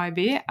revisionism might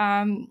be,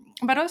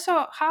 but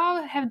also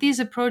how have these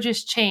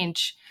approaches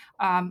changed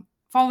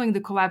following the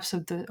collapse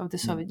of the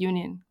Soviet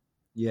Union?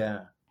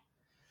 Yeah.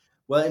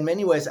 Well, in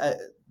many ways,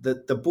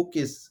 the book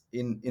is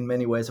in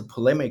many ways a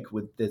polemic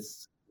with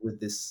this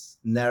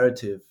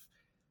narrative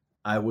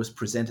I was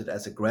presented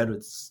as a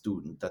graduate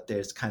student, that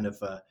there's kind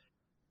of a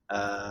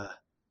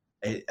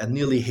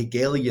nearly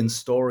Hegelian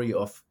story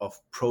of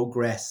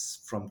progress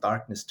from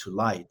darkness to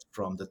light,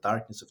 from the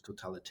darkness of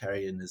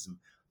totalitarianism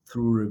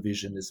through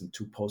revisionism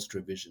to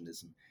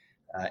post-revisionism,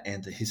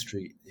 and the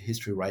history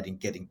writing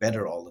getting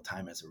better all the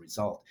time as a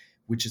result,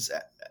 which is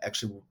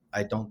actually,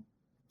 I don't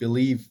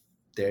believe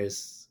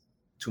there's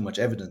too much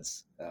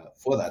evidence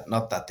for that.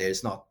 Not that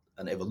there's not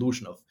an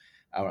evolution of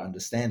our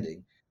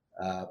understanding,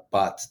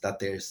 but that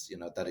there's,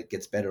 that it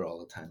gets better all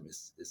the time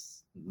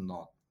is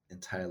not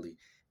entirely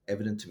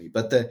evident to me.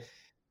 But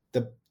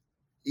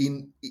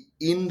in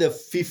the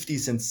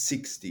 50s and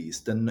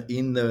 60s,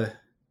 in the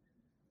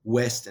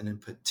West, and in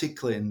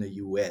particular in the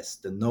US,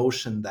 the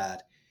notion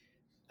that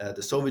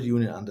the Soviet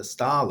Union under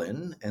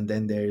Stalin, and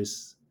then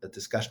there's a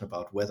discussion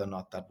about whether or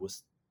not that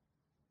was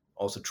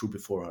also true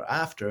before or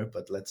after,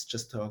 but let's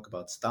just talk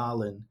about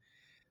Stalin,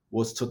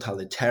 was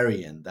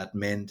totalitarian. That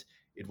meant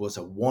it was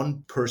a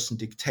one-person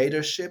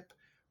dictatorship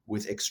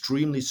with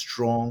extremely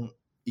strong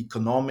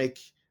economic,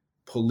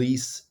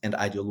 police, and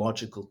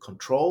ideological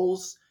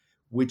controls,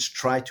 which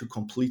tried to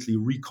completely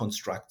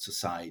reconstruct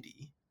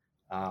society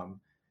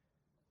on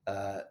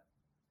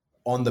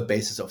the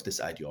basis of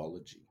this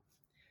ideology.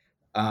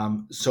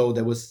 So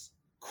there was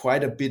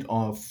quite a bit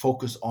of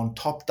focus on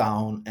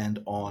top-down and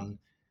on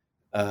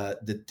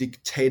the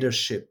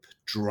dictatorship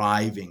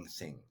driving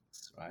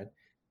things, right?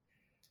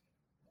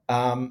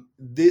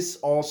 This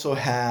also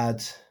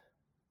had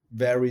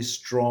very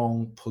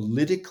strong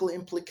political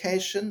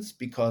implications,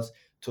 because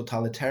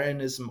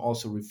totalitarianism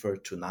also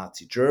referred to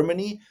Nazi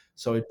Germany.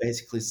 So it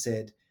basically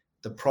said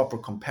the proper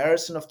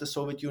comparison of the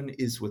Soviet Union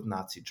is with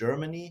Nazi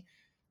Germany.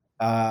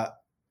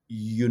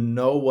 You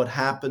know what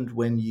happened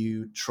when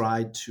you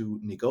tried to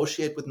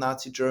negotiate with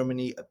Nazi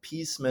Germany,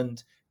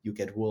 appeasement, you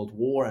get World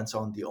War and so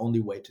on. The only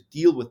way to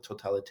deal with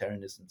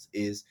totalitarianisms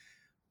is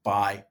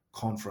by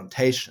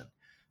confrontation.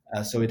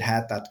 So it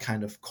had that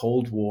kind of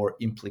Cold War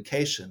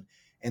implication.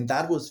 And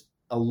that was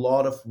a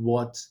lot of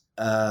what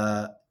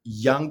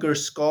younger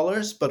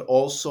scholars, but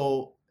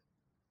also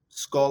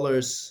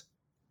scholars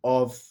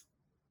of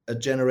a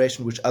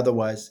generation which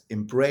otherwise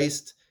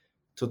embraced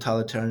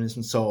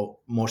totalitarianism. So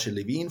Moshe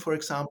Levin, for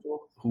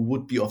example, who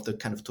would be of the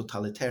kind of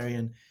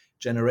totalitarian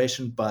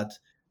generation, but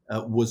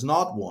was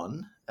not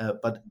one,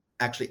 but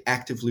actually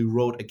actively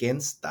wrote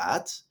against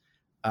that,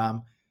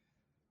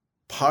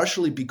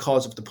 partially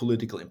because of the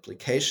political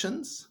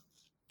implications.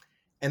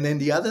 And then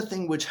the other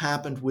thing which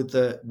happened with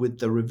the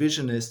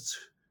revisionists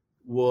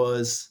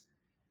was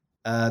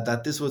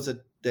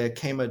that there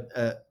came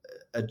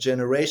a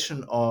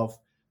generation of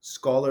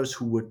scholars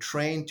who were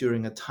trained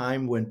during a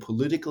time when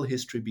political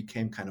history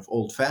became kind of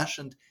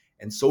old-fashioned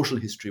and social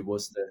history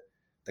was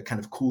the kind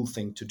of cool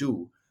thing to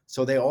do.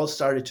 So they all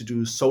started to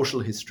do social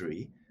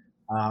history,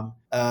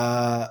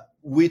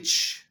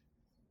 which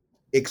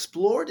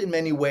explored in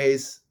many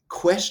ways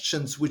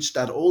questions which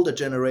that older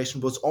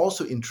generation was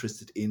also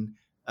interested in,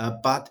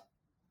 but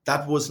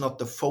that was not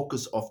the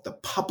focus of the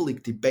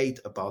public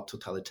debate about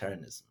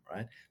totalitarianism,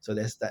 right? So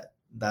there's that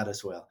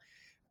as well.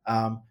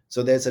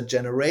 So there's a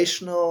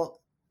generational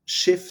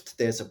shift,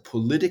 there's a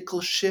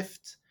political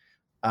shift.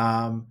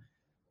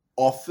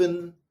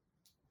 Often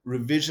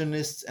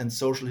revisionists and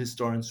social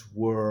historians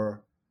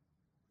were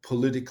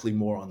politically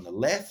more on the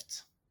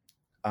left.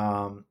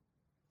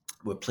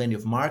 Were plenty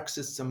of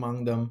Marxists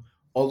among them,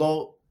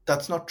 although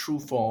that's not true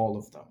for all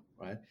of them,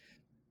 right?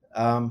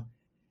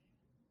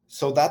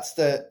 So that's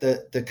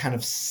the kind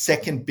of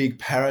second big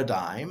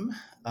paradigm.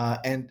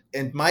 And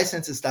my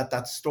sense is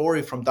that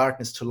story From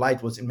Darkness to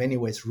Light was in many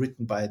ways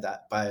written by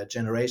a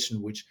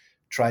generation which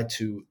tried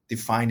to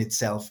define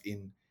itself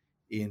in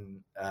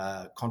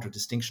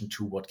contradistinction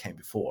to what came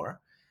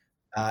before.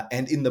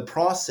 And in the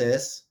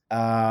process,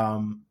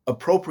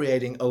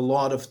 appropriating a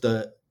lot of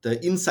the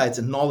insights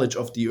and knowledge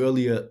of the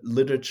earlier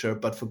literature,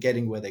 but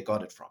forgetting where they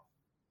got it from.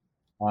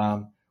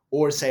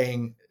 Or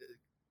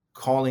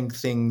calling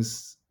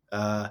things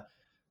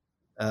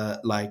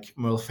like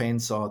Merle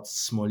Fainsod's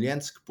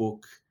Smolensk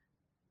book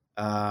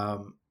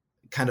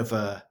kind of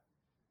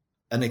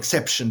an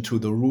exception to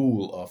the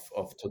rule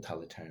of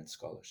totalitarian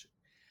scholarship.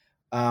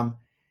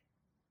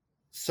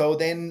 So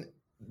then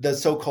the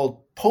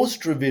so-called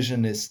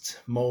post-revisionist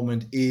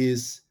moment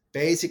is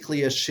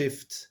basically a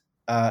shift.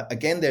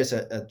 Again, there's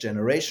a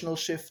generational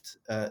shift,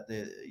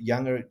 the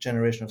younger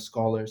generation of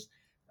scholars,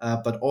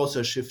 but also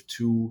a shift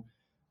to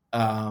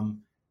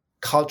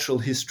cultural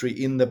history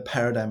in the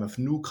paradigm of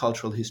new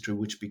cultural history,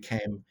 which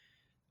became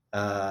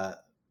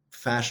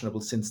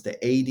fashionable since the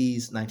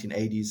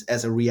 1980s,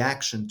 as a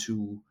reaction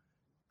to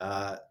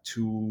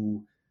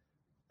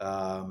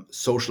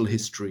social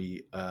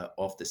history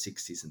of the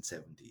 60s and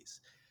 70s.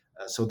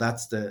 So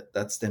that's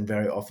then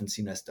very often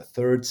seen as the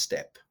third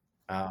step.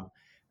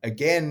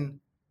 Again,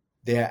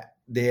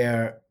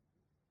 they're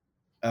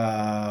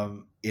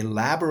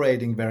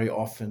elaborating very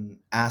often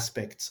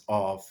aspects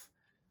of,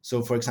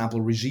 so for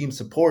example, regime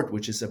support,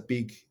 which is a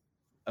big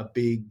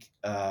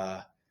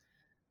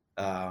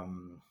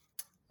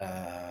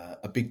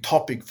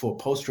topic for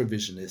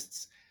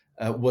post-revisionists,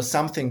 was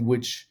something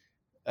which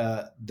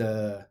some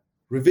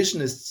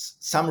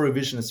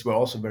revisionists were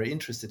also very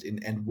interested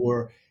in and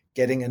were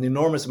getting an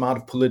enormous amount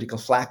of political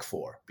flack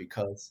for,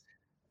 because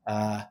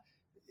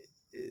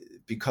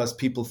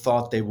people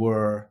thought they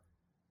were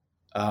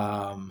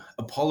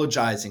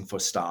apologizing for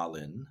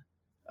Stalin,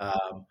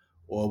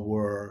 or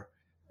were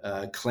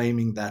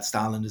claiming that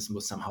Stalinism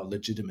was somehow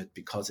legitimate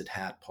because it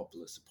had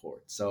popular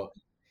support. So,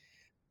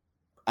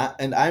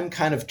 and I'm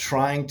kind of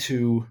trying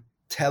to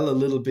tell a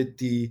little bit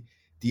the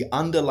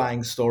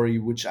underlying story,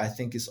 which I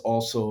think is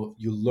also,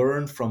 you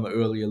learn from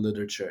earlier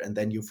literature and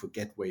then you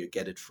forget where you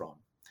get it from.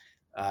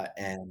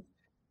 And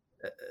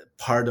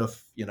part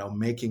of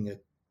making a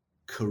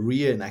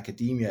career in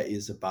academia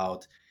is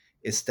about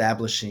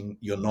establishing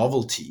your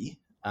novelty,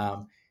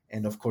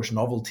 and of course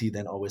novelty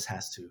then always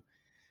has to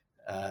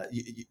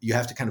you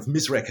have to kind of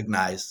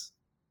misrecognize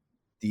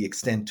the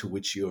extent to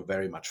which you're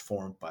very much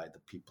formed by the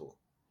people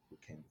who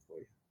came before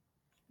you.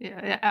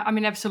 Yeah, I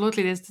mean,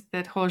 absolutely. There's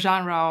that whole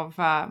genre of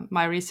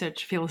my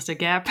research fills the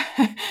gap,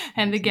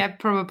 and the gap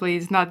probably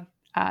is not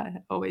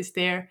always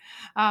there.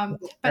 But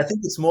I think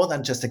it's more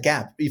than just a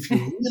gap. If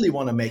you really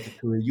want to make a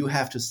career, you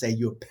have to say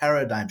you're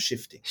paradigm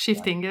shifting.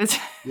 Shifting, right?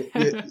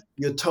 Yes.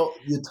 You're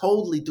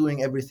totally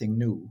doing everything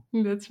new.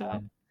 That's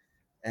right.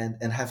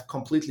 And have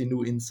completely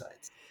new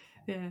insights.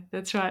 Yeah,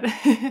 that's right.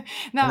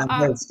 Now,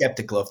 I'm very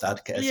skeptical of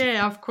that.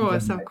 Yeah, of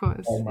course.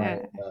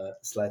 My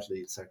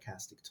slightly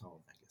sarcastic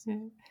tone, I guess.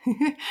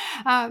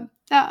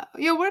 Yeah.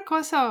 Your work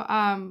also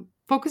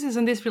focuses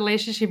on this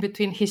relationship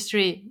between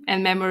history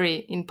and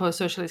memory in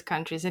post-socialist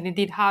countries, and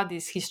indeed how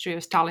this history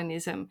of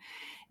Stalinism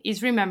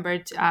is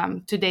remembered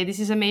today. This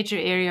is a major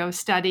area of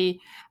study.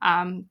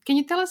 Can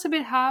you tell us a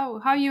bit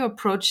how you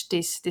approach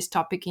this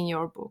topic in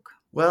your book?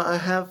 Well,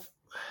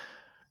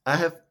 I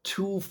have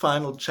two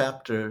final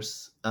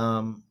chapters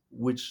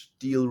which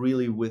deal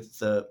really with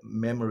the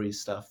memory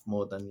stuff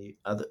more than the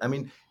other. I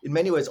mean, in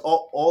many ways,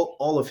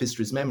 all of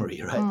history is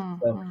memory, right?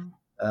 Mm-hmm.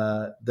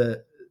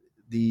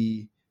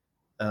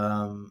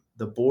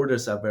 The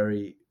borders are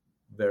very,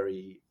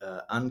 very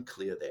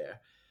unclear there.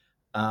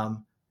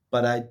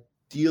 But I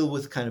deal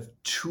with kind of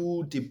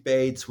two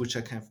debates which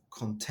are kind of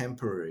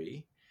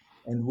contemporary,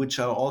 and which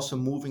are also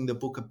moving the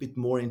book a bit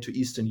more into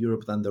Eastern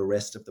Europe than the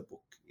rest of the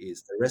book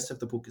is. The rest of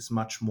the book is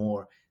much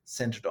more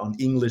centered on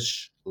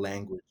English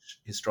language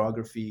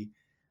historiography,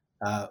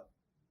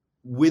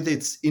 with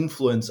its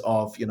influence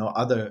of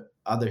other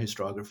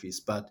historiographies,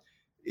 but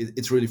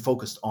it's really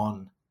focused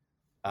on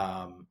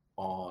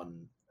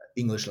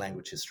English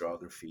language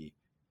historiography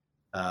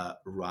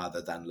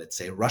rather than, let's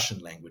say, Russian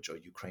language or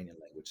Ukrainian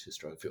language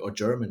historiography, or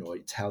German or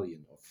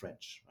Italian or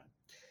French.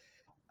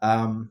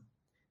 Right?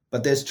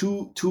 But there's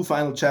two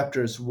final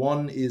chapters.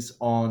 One is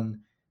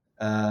on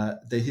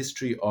the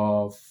history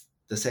of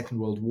the Second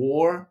World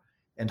War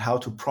and how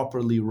to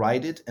properly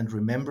write it and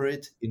remember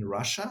it in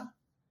Russia,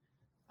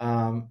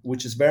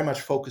 which is very much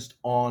focused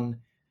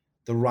on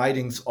the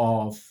writings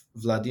of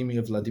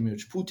Vladimir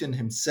Vladimirovich Putin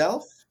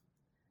himself,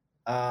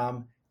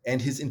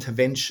 and his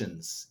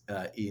interventions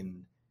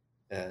in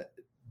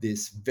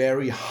this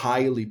very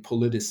highly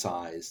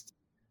politicized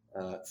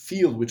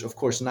field, which of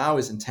course now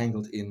is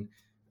entangled in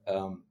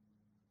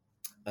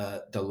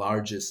the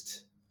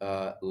largest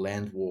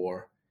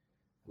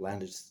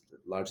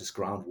largest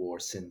ground war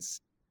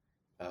since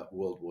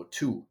World War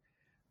II.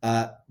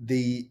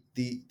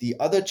 The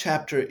other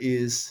chapter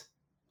is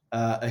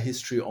a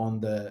history on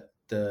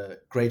the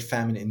Great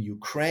Famine in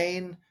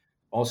Ukraine,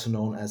 also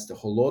known as the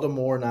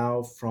Holodomor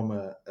now from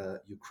a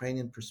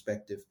Ukrainian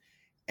perspective,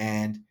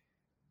 and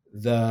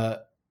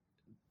that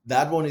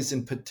one is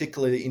in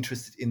particularly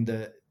interested in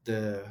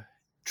the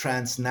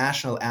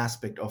transnational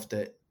aspect of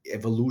the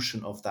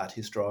evolution of that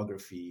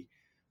historiography,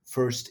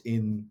 first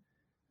in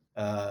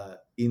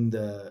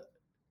the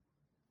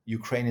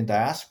Ukrainian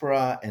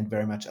diaspora and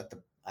very much at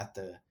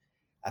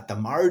the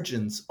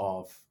margins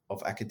of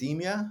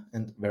academia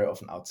and very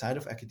often outside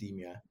of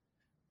academia,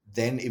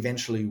 then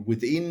eventually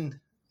within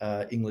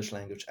English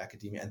language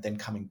academia, and then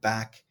coming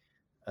back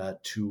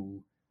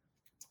to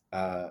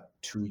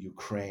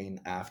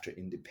Ukraine after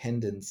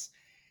independence.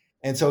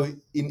 And so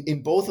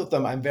in both of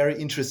them, I'm very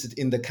interested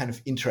in the kind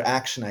of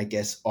interaction, I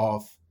guess,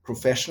 of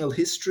professional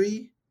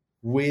history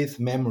with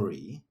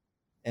memory,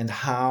 and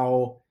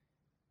how,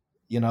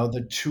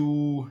 the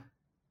two,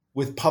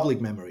 with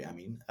public memory, I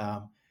mean,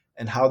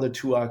 and how the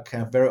two are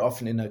kind of very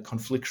often in a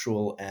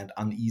conflictual and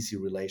uneasy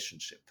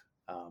relationship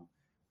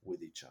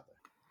with each other.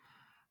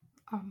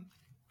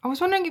 I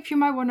was wondering if you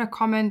might want to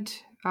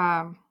comment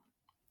on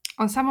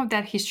some of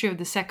that history of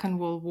the Second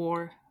World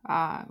War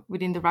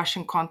within the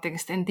Russian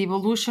context and the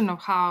evolution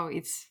of how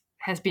it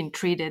has been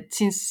treated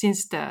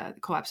since the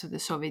collapse of the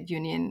Soviet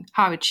Union,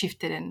 how it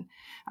shifted, and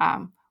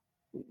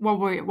what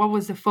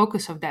was the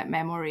focus of that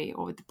memory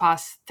over the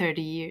past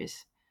 30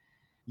 years?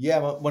 Yeah,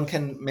 one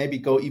can maybe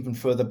go even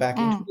further back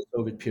into the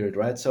Soviet period,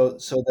 right? So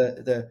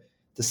the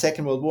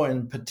Second World War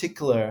in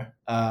particular,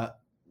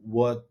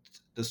 what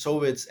the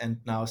Soviets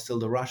and now still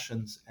the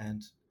Russians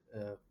and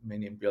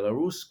many in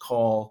Belarus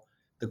call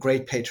the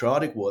Great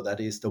Patriotic War, that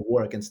is the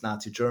war against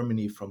Nazi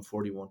Germany from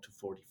 41 to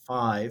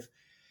 45,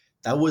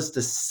 that was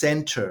the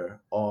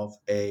center of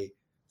a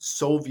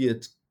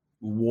Soviet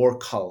war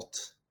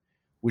cult,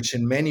 which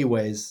in many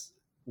ways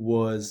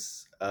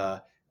was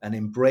an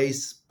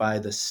embrace by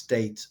the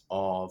state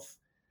of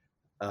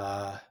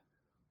a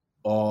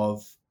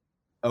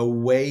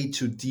way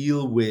to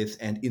deal with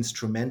and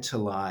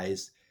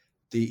instrumentalize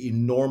the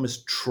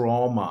enormous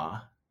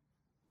trauma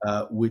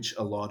which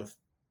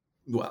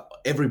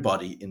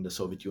everybody in the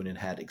Soviet Union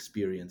had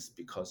experienced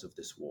because of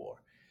this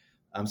war.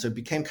 So it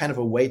became kind of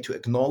a way to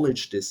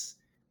acknowledge this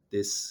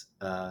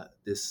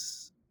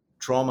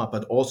trauma,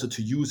 but also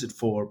to use it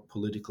for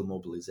political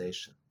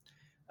mobilization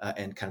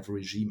and kind of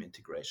regime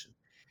integration.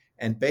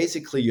 And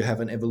basically, you have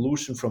an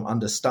evolution from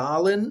under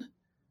Stalin.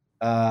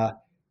 The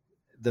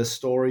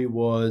story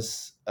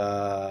was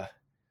the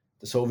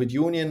Soviet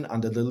Union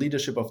under the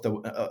leadership of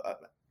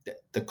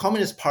the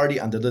Communist Party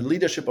under the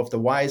leadership of the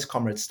wise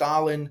Comrade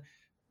Stalin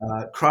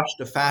crushed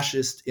the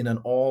fascists in an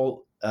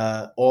all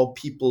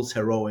people's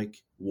heroic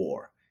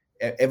war.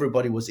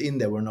 Everybody was in,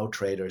 there were no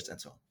traitors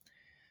and so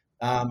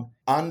on.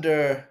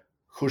 Under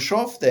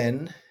Khrushchev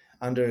then,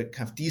 under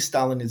kind of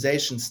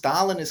de-Stalinization,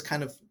 Stalin is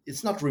kind of,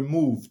 it's not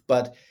removed,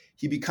 but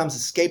he becomes a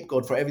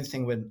scapegoat for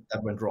everything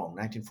that went wrong.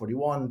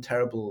 1941,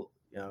 terrible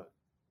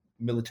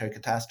military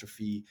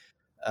catastrophe,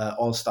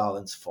 all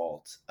Stalin's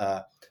fault.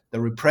 The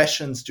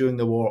repressions during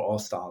the war, all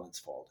Stalin's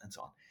fault, and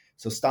so on.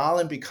 So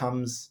Stalin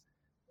becomes,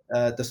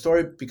 the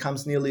story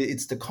becomes nearly,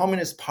 it's the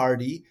Communist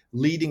Party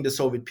leading the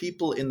Soviet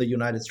people in the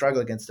united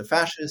struggle against the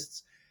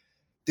fascists,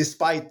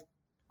 despite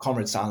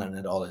Comrade Stalin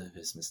and all of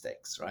his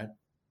mistakes, right?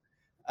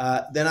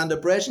 Then under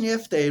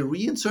Brezhnev, they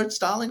reinsert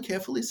Stalin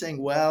carefully,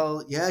 saying,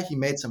 well, yeah, he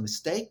made some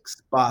mistakes,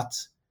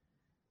 but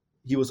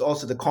he was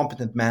also the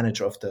competent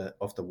manager of the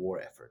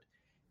war effort.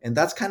 And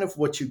that's kind of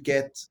what you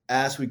get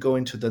as we go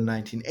into the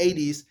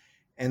 1980s.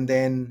 And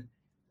then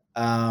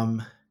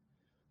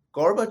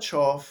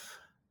Gorbachev,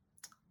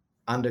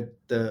 under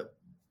the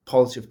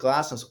policy of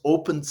glasnost,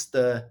 opens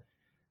the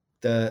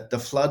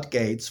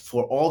floodgates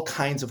for all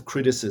kinds of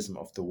criticism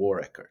of the war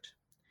record.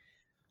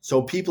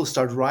 So people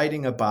start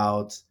writing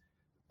about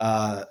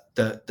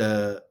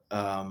the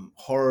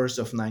horrors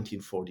of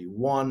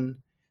 1941,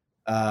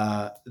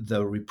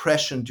 the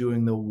repression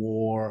during the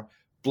war,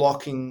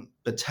 blocking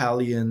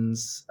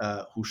battalions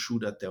who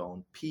shoot at their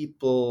own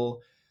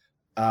people,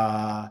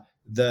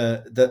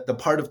 the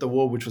part of the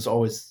war which was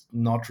always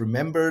not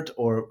remembered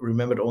or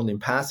remembered only in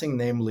passing,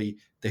 namely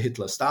the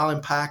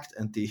Hitler-Stalin Pact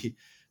and the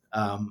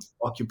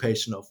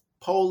occupation of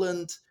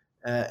Poland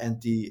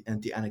and the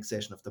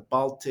annexation of the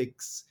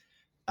Baltics,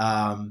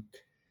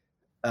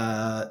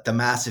 the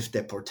massive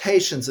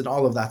deportations and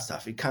all of that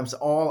stuff. It comes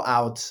all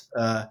out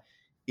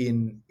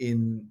in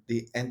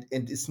the and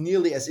it's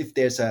nearly as if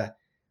there's a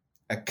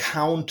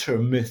counter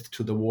myth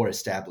to the war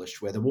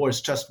established, where the war is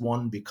just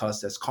won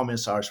because there's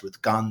commissars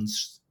with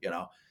guns,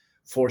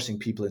 forcing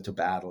people into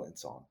battle and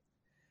so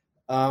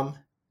on.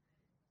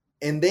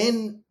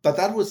 But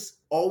that was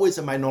always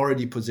a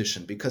minority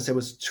position because there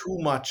was too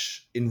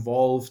much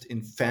involved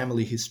in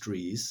family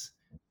histories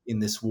in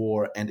this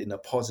war and in a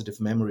positive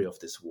memory of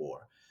this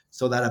war,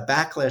 so that a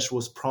backlash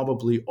was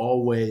probably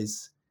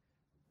always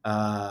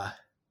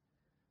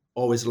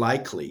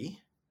likely.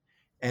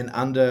 And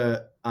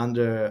under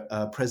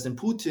President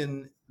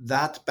Putin,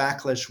 that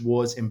backlash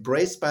was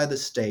embraced by the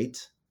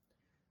state,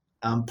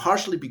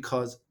 partially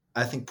because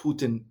I think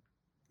Putin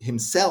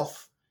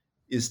himself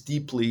is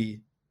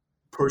deeply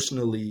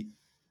personally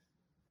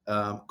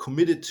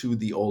committed to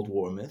the old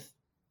war myth,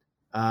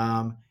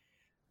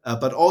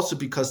 but also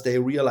because they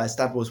realized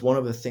that was one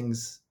of the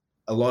things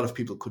a lot of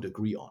people could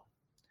agree on.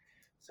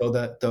 So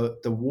that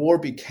the war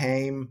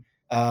became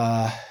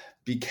a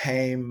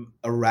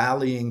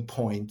rallying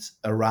point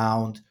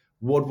around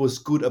what was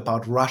good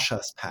about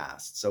Russia's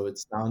past. So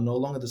it's now no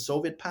longer the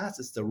Soviet past,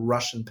 it's the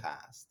Russian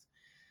past.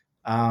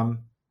 And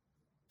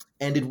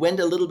it went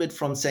a little bit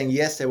from saying,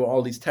 yes, there were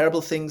all these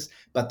terrible things,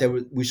 but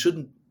we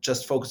shouldn't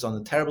just focus on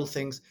the terrible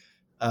things.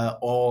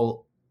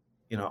 All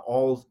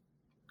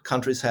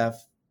countries have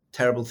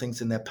terrible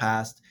things in their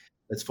past.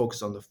 Let's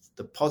focus on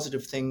the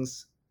positive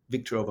things.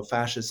 Victory over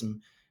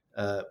fascism.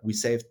 We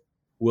saved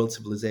world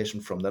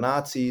civilization from the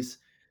Nazis,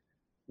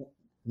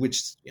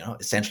 which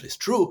essentially is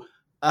true.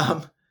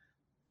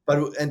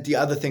 But the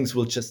other things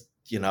we'll just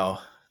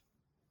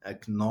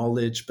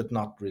acknowledge, but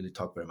not really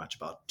talk very much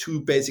about. To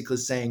basically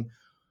saying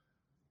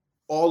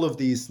all of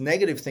these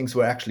negative things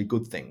were actually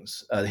good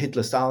things. The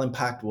Hitler-Stalin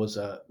Pact was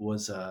a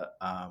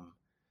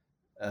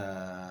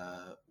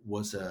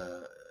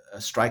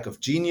stroke of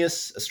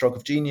genius.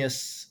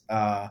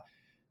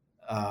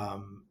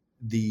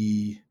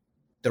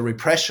 The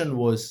repression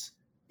was,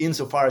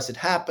 insofar as it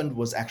happened,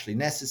 was actually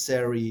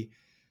necessary.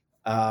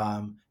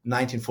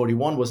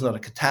 1941 was not a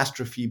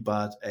catastrophe,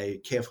 but a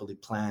carefully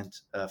planned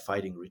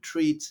fighting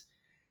retreat,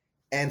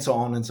 and so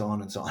on and so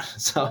on and so on.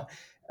 So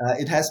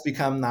it has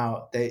become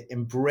now, they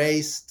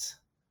embraced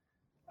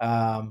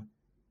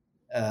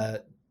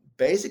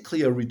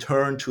basically a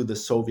return to the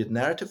Soviet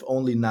narrative,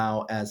 only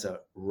now as a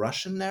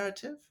Russian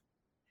narrative,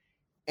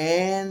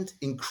 and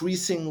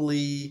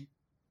increasingly,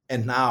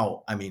 and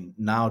now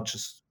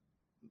just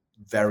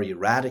very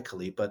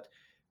radically, but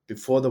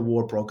before the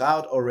war broke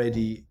out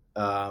already,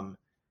 the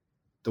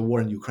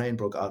war in Ukraine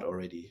broke out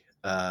already,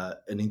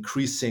 an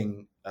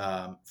increasing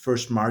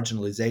first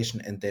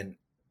marginalization and then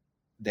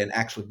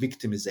actual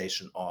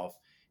victimization of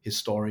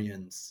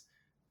historians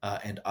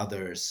and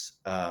others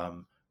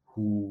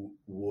who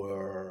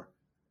were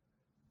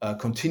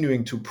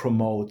continuing to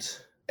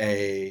promote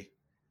a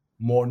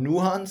more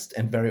nuanced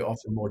and very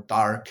often more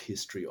dark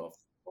history of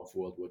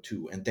World War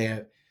II. And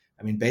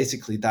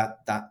basically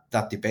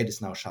that debate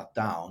is now shut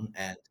down,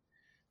 and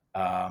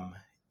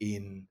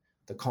in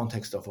the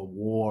context of a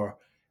war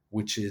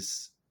which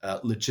is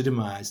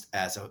legitimized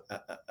as a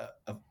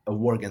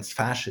war against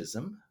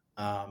fascism,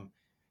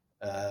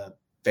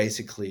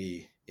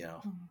 basically,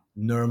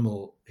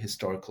 normal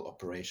historical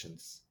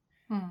operations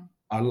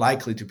are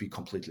likely to be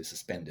completely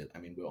suspended.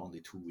 We're only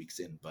 2 weeks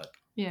in, but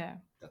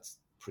that's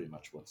pretty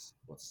much what's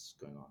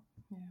going on.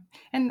 Yeah.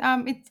 And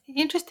it's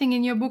interesting,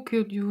 in your book,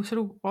 you sort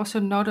of also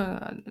note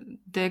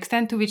the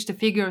extent to which the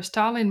figure of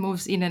Stalin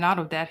moves in and out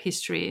of that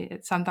history.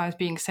 It's sometimes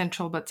being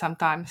central, but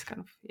sometimes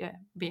kind of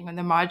being on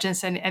the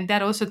margins. And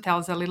that also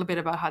tells a little bit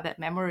about how that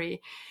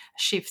memory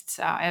shifts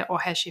or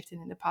has shifted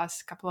in the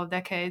past couple of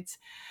decades.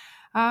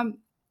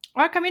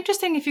 Mark, I'm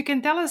interested if you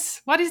can tell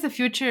us what is the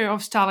future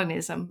of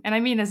Stalinism, and I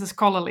mean as a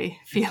scholarly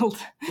field.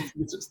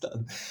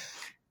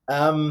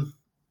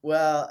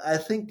 Well, I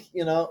think,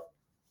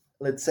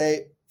 let's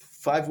say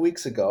 5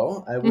 weeks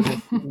ago, I would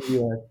have given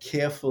you a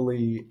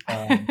carefully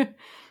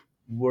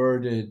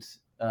worded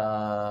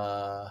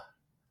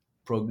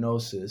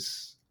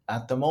prognosis.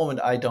 At the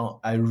moment,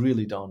 I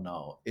really don't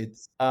know.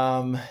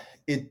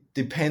 It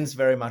depends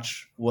very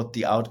much what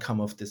the outcome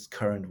of this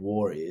current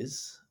war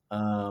is.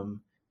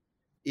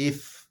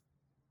 If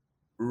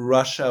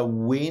Russia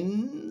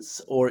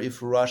wins, or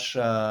if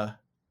Russia,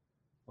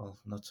 well,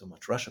 not so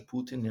much Russia,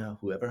 Putin,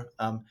 whoever,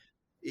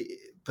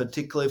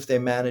 particularly if they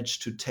manage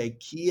to take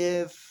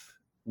Kiev,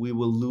 we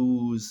will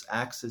lose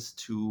access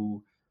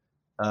to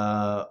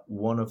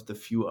one of the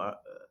few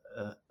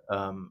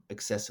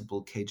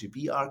accessible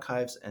KGB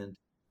archives and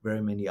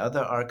very many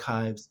other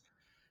archives.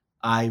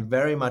 I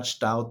very much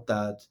doubt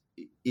that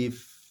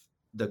if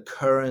the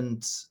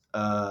current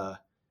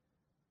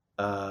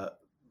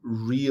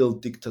real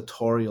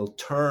dictatorial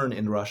turn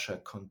in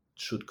Russia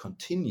should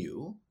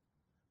continue,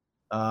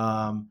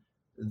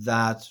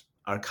 that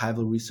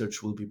archival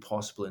research will be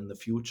possible in the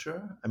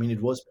future.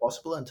 It was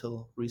possible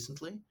until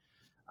recently.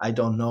 I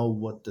don't know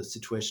what the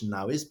situation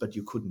now is, but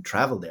you couldn't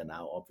travel there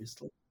now,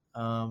 obviously.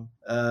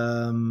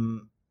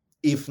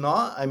 If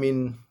not,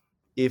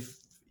 if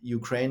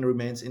Ukraine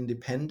remains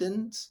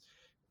independent,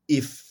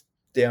 if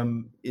there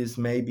is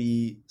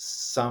maybe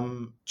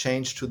some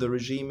change to the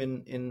regime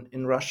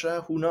in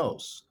Russia. Who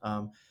knows?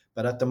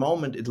 But at the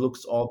moment, it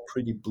looks all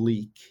pretty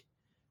bleak.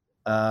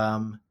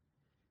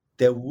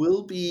 There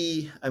will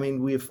be, I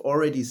mean, we've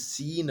already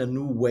seen a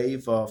new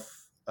wave of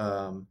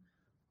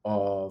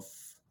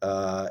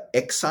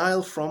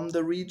exile from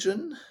the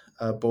region,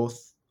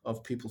 both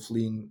of people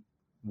fleeing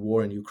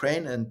war in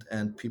Ukraine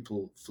and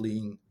people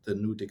fleeing the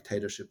new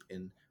dictatorship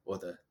or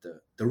the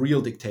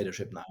real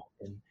dictatorship now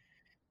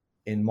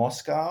in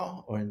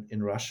Moscow or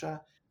in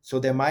Russia. So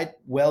there might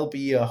well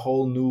be a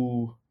whole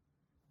new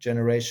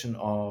generation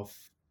of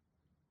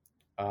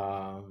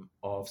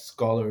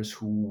scholars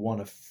who want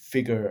to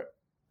figure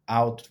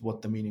out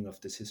what the meaning of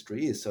this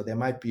history is. So there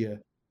might be a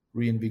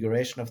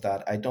reinvigoration of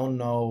that. I don't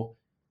know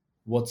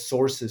what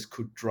sources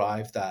could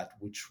drive that,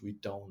 which we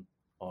don't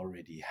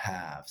already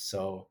have.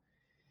 So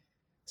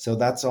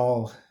that's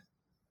all.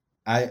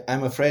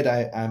 I'm afraid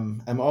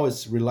I'm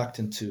always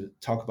reluctant to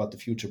talk about the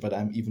future, but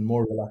I'm even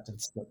more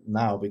reluctant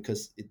now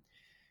because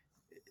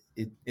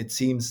it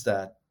seems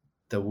that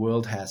the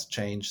world has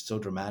changed so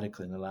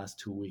dramatically in the last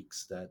 2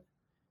 weeks that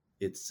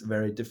it's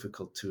very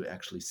difficult to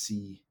actually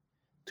see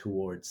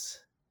towards,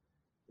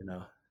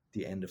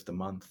 the end of the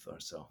month or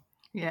so.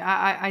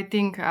 Yeah, I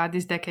think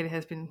this decade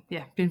has been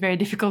very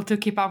difficult to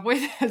keep up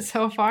with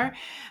so far.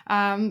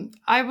 I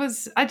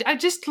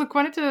just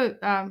wanted to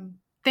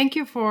thank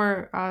you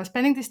for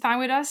spending this time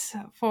with us,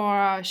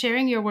 for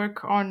sharing your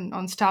work on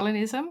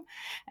Stalinism,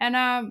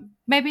 and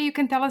maybe you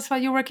can tell us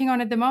what you're working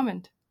on at the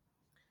moment.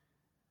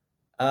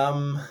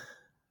 Well,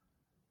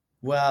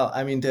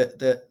 I mean,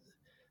 the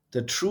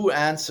true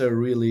answer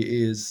really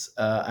is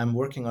I'm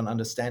working on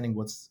understanding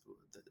what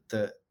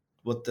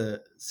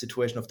the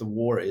situation of the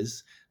war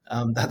is.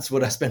 That's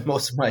what I spend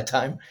most of my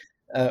time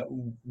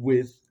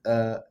with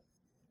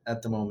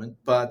at the moment.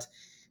 But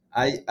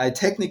I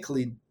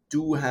technically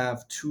do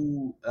have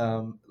 2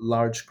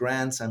 large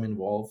grants I'm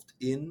involved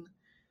in.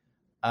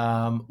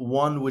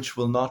 One which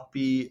will not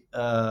be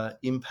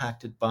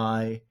impacted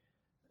by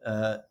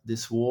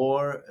this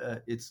war.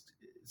 It's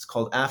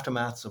called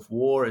Aftermaths of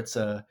War. It's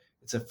a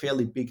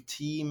fairly big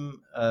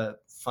team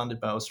funded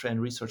by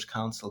Australian Research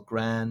Council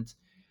grant,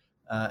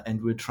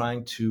 and we're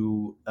trying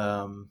to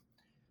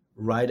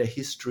write a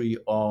history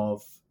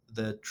of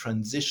the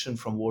transition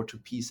from war to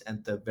peace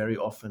and the very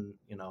often,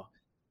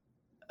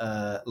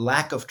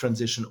 lack of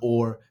transition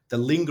or the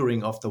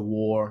lingering of the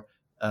war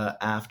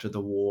after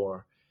the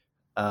war,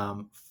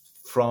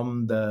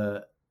 from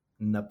the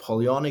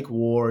Napoleonic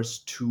Wars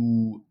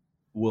to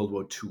World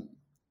War II.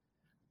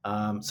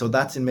 So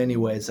that's in many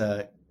ways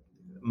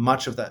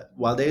much of that.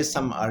 While there is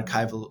some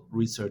archival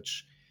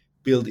research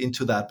built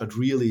into that, but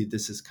really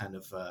this is kind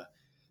of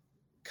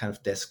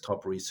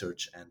desktop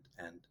research and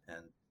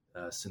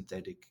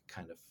synthetic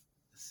kind of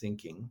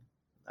thinking.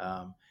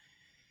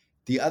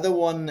 The other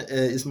one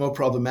is more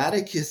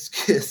problematic.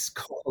 Is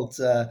called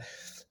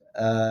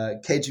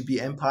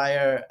KGB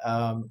Empire.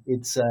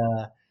 It's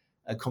a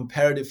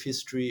comparative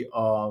history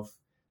of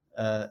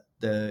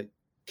the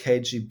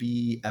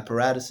KGB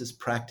apparatuses,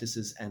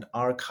 practices, and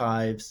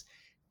archives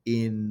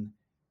in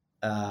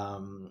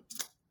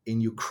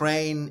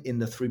Ukraine, in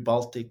the 3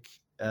 Baltic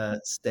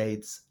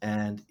states,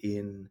 and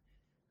in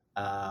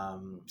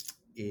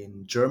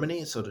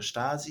Germany, so the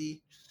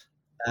Stasi.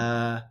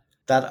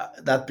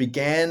 That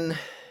began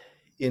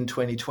in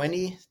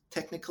 2020,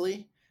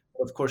 technically.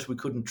 Of course, we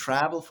couldn't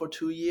travel for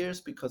 2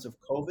 years because of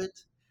COVID.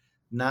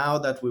 Now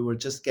that we were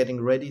just getting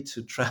ready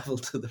to travel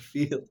to the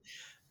field,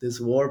 this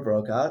war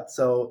broke out.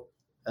 So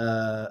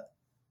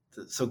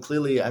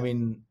clearly, I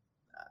mean,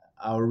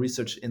 our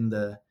research in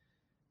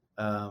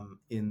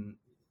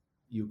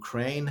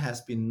Ukraine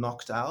has been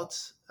knocked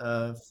out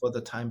for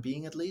the time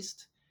being, at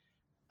least.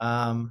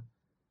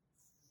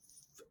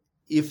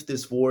 If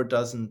this war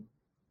doesn't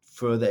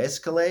further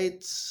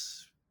escalate,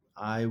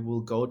 I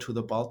will go to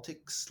the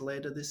Baltics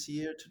later this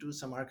year to do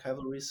some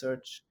archival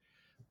research,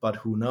 but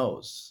who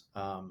knows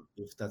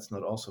if that's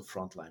not also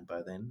frontline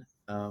by then.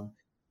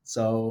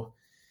 So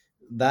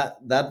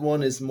that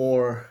one is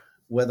more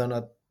whether or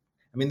not.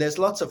 I mean,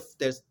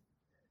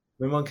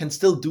 one can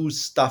still do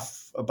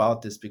stuff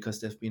about this because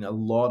there's been a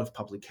lot of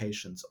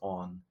publications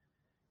on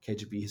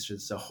KGB history.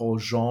 It's a whole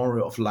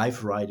genre of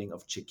life writing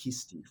of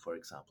Chekisti, for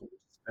example,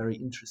 which is very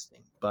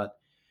interesting, but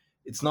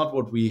it's not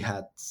what we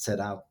had set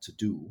out to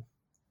do.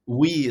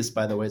 We is,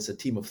 by the way, it's a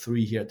team of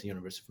 3 here at the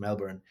University of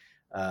Melbourne.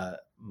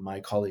 My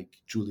colleague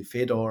Julie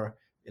Fedor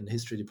in the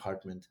history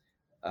department,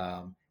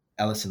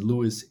 Alison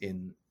Lewis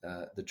in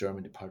the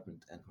German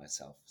department, and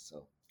myself.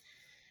 So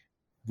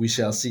we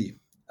shall see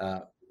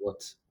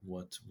what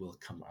will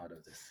come out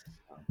of this.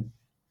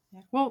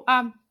 Well,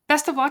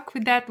 best of luck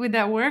with that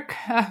work,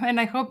 and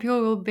I hope you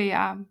will be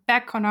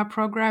back on our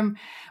program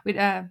with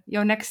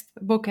your next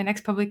book and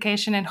next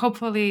publication, and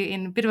hopefully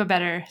in a bit of a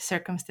better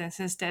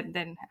circumstances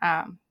than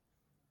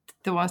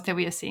the ones that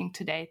we are seeing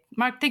today.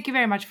 Mark, thank you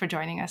very much for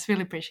joining us.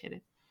 Really appreciate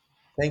it.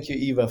 Thank you,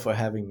 Eva, for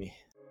having me.